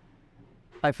done and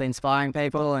hopefully inspiring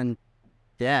people and,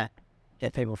 get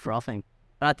people frothing.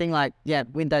 But I think, like,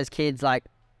 with those kids, like,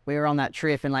 we were on that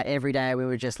trip and, like, every day we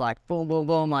were just, like, boom, boom,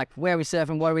 boom, like, where are we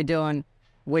surfing? What are we doing?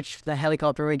 The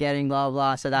helicopter are we getting? Blah,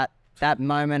 blah. So that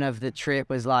moment of the trip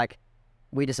was, like,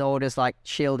 we just all just, like,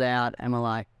 chilled out and we're,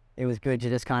 like, it was good to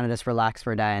just kind of just relax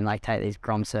for a day and, like, take these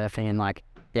Grom surfing and, like,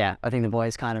 I think the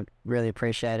boys kind of really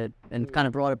appreciated and kind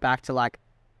of brought it back to, like,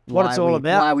 what it's all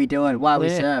about. Why we do it, why we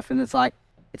surf. And it's, like,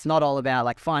 it's not all about,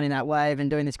 like, finding that wave and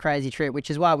doing this crazy trip,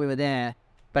 which is why we were there.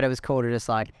 But it was cool to just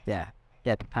like,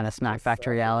 get kind of smack back to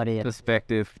reality. And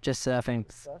Perspective. just surfing.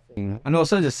 And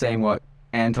also just seeing what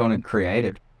Anton had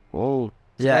created. Oh,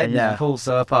 yeah. Full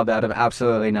surf hub out of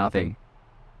absolutely nothing.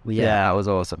 Yeah, it was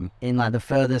awesome. in like the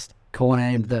furthest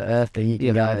corner of the earth that you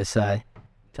can go. So,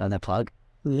 tell that plug.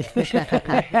 Follow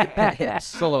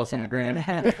us on the ground.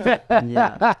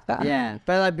 Yeah.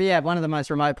 But one of the most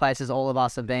remote places all of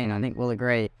us have been, I think we'll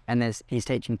agree. And he's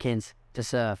teaching kids to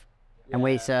surf. And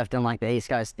we surfed on like the East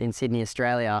Coast in Sydney,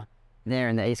 Australia. There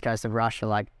in the East Coast of Russia,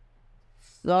 like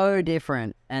so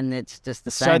different. And it's just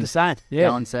the same. So the same. Yeah.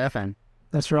 Going surfing.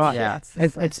 That's right. Yeah.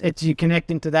 It's you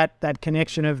connecting to that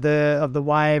connection of the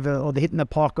wave or the hitting the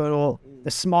pocket or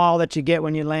the smile that you get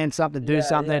when you land something, do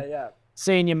something.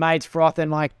 Seeing your mates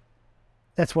frothing, like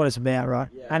that's what it's about, right?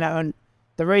 And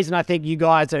the reason I think you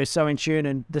guys are so in tune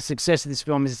and the success of this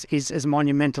film is as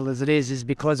monumental as it is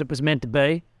because it was meant to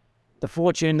be. The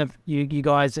fortune that you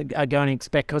guys are going to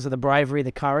expect because of the bravery,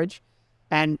 the courage,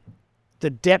 and the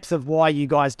depth of why you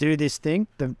guys do this thing.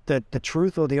 The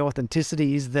truth or the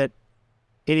authenticity is that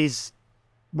it is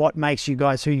what makes you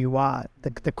guys who you are.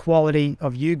 The quality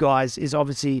of you guys is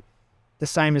obviously the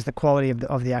same as the quality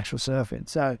of the actual surfing.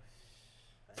 So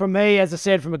for me, as I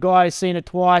said, from a guy who's seen it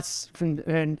twice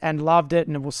and loved it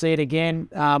and will see it again,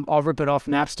 I'll rip it off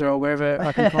Napster or wherever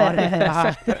I can find it.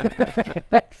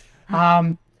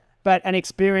 But an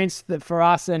experience that for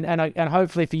us and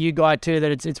hopefully for you guys too,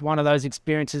 that it's one of those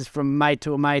experiences from mate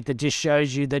to a mate that just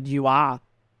shows you that you are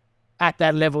at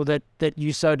that level that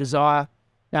you so desire.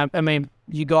 I mean,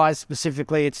 you guys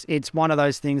specifically, it's one of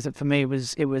those things that for me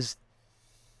it was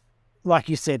like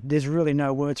you said, there's really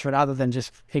no words for it other than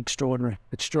just extraordinary.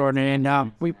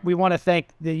 And we want to thank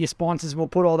your sponsors. We'll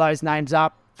put all those names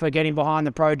up for getting behind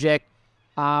the project.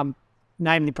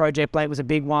 Namely, Project Blake was a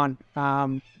big one.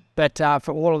 But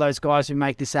for all of those guys who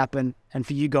make this happen, and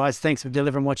for you guys, thanks for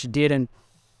delivering what you did. And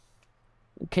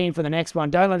keen for the next one.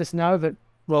 Don't let us know, but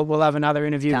we'll have another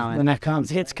interview when that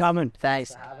comes. It's coming.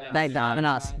 Thanks for having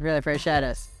us. Really appreciate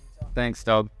it. Thanks,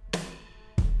 dog.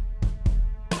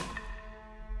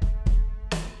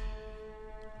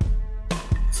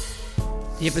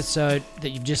 The episode that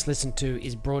you've just listened to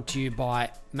is brought to you by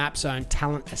MAP's own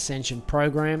Talent Ascension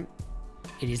program.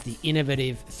 It is the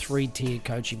innovative 3-tier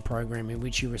coaching program in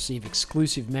which you receive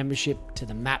exclusive membership to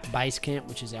the MAP Basecamp,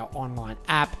 which is our online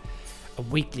app, a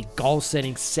weekly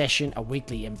goal-setting session, a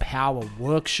weekly Empower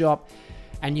workshop,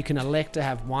 and you can elect to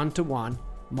have one-to-one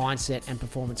mindset and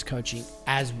performance coaching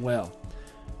as well.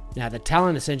 Now, the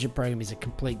Talent Ascension program is a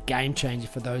complete game changer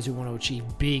for those who want to achieve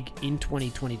big in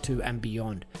 2022 and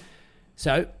beyond.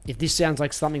 So, if this sounds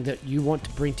like something that you want to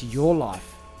bring to your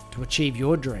life, to achieve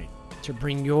your dream, to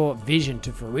bring your vision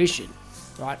to fruition,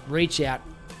 right? Reach out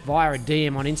via a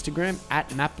DM on Instagram at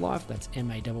MapLife, that's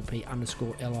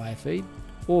MAPP_LIFE,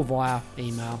 or via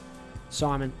email,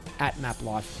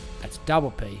 Simon@MapLife, that's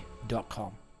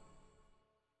P.com.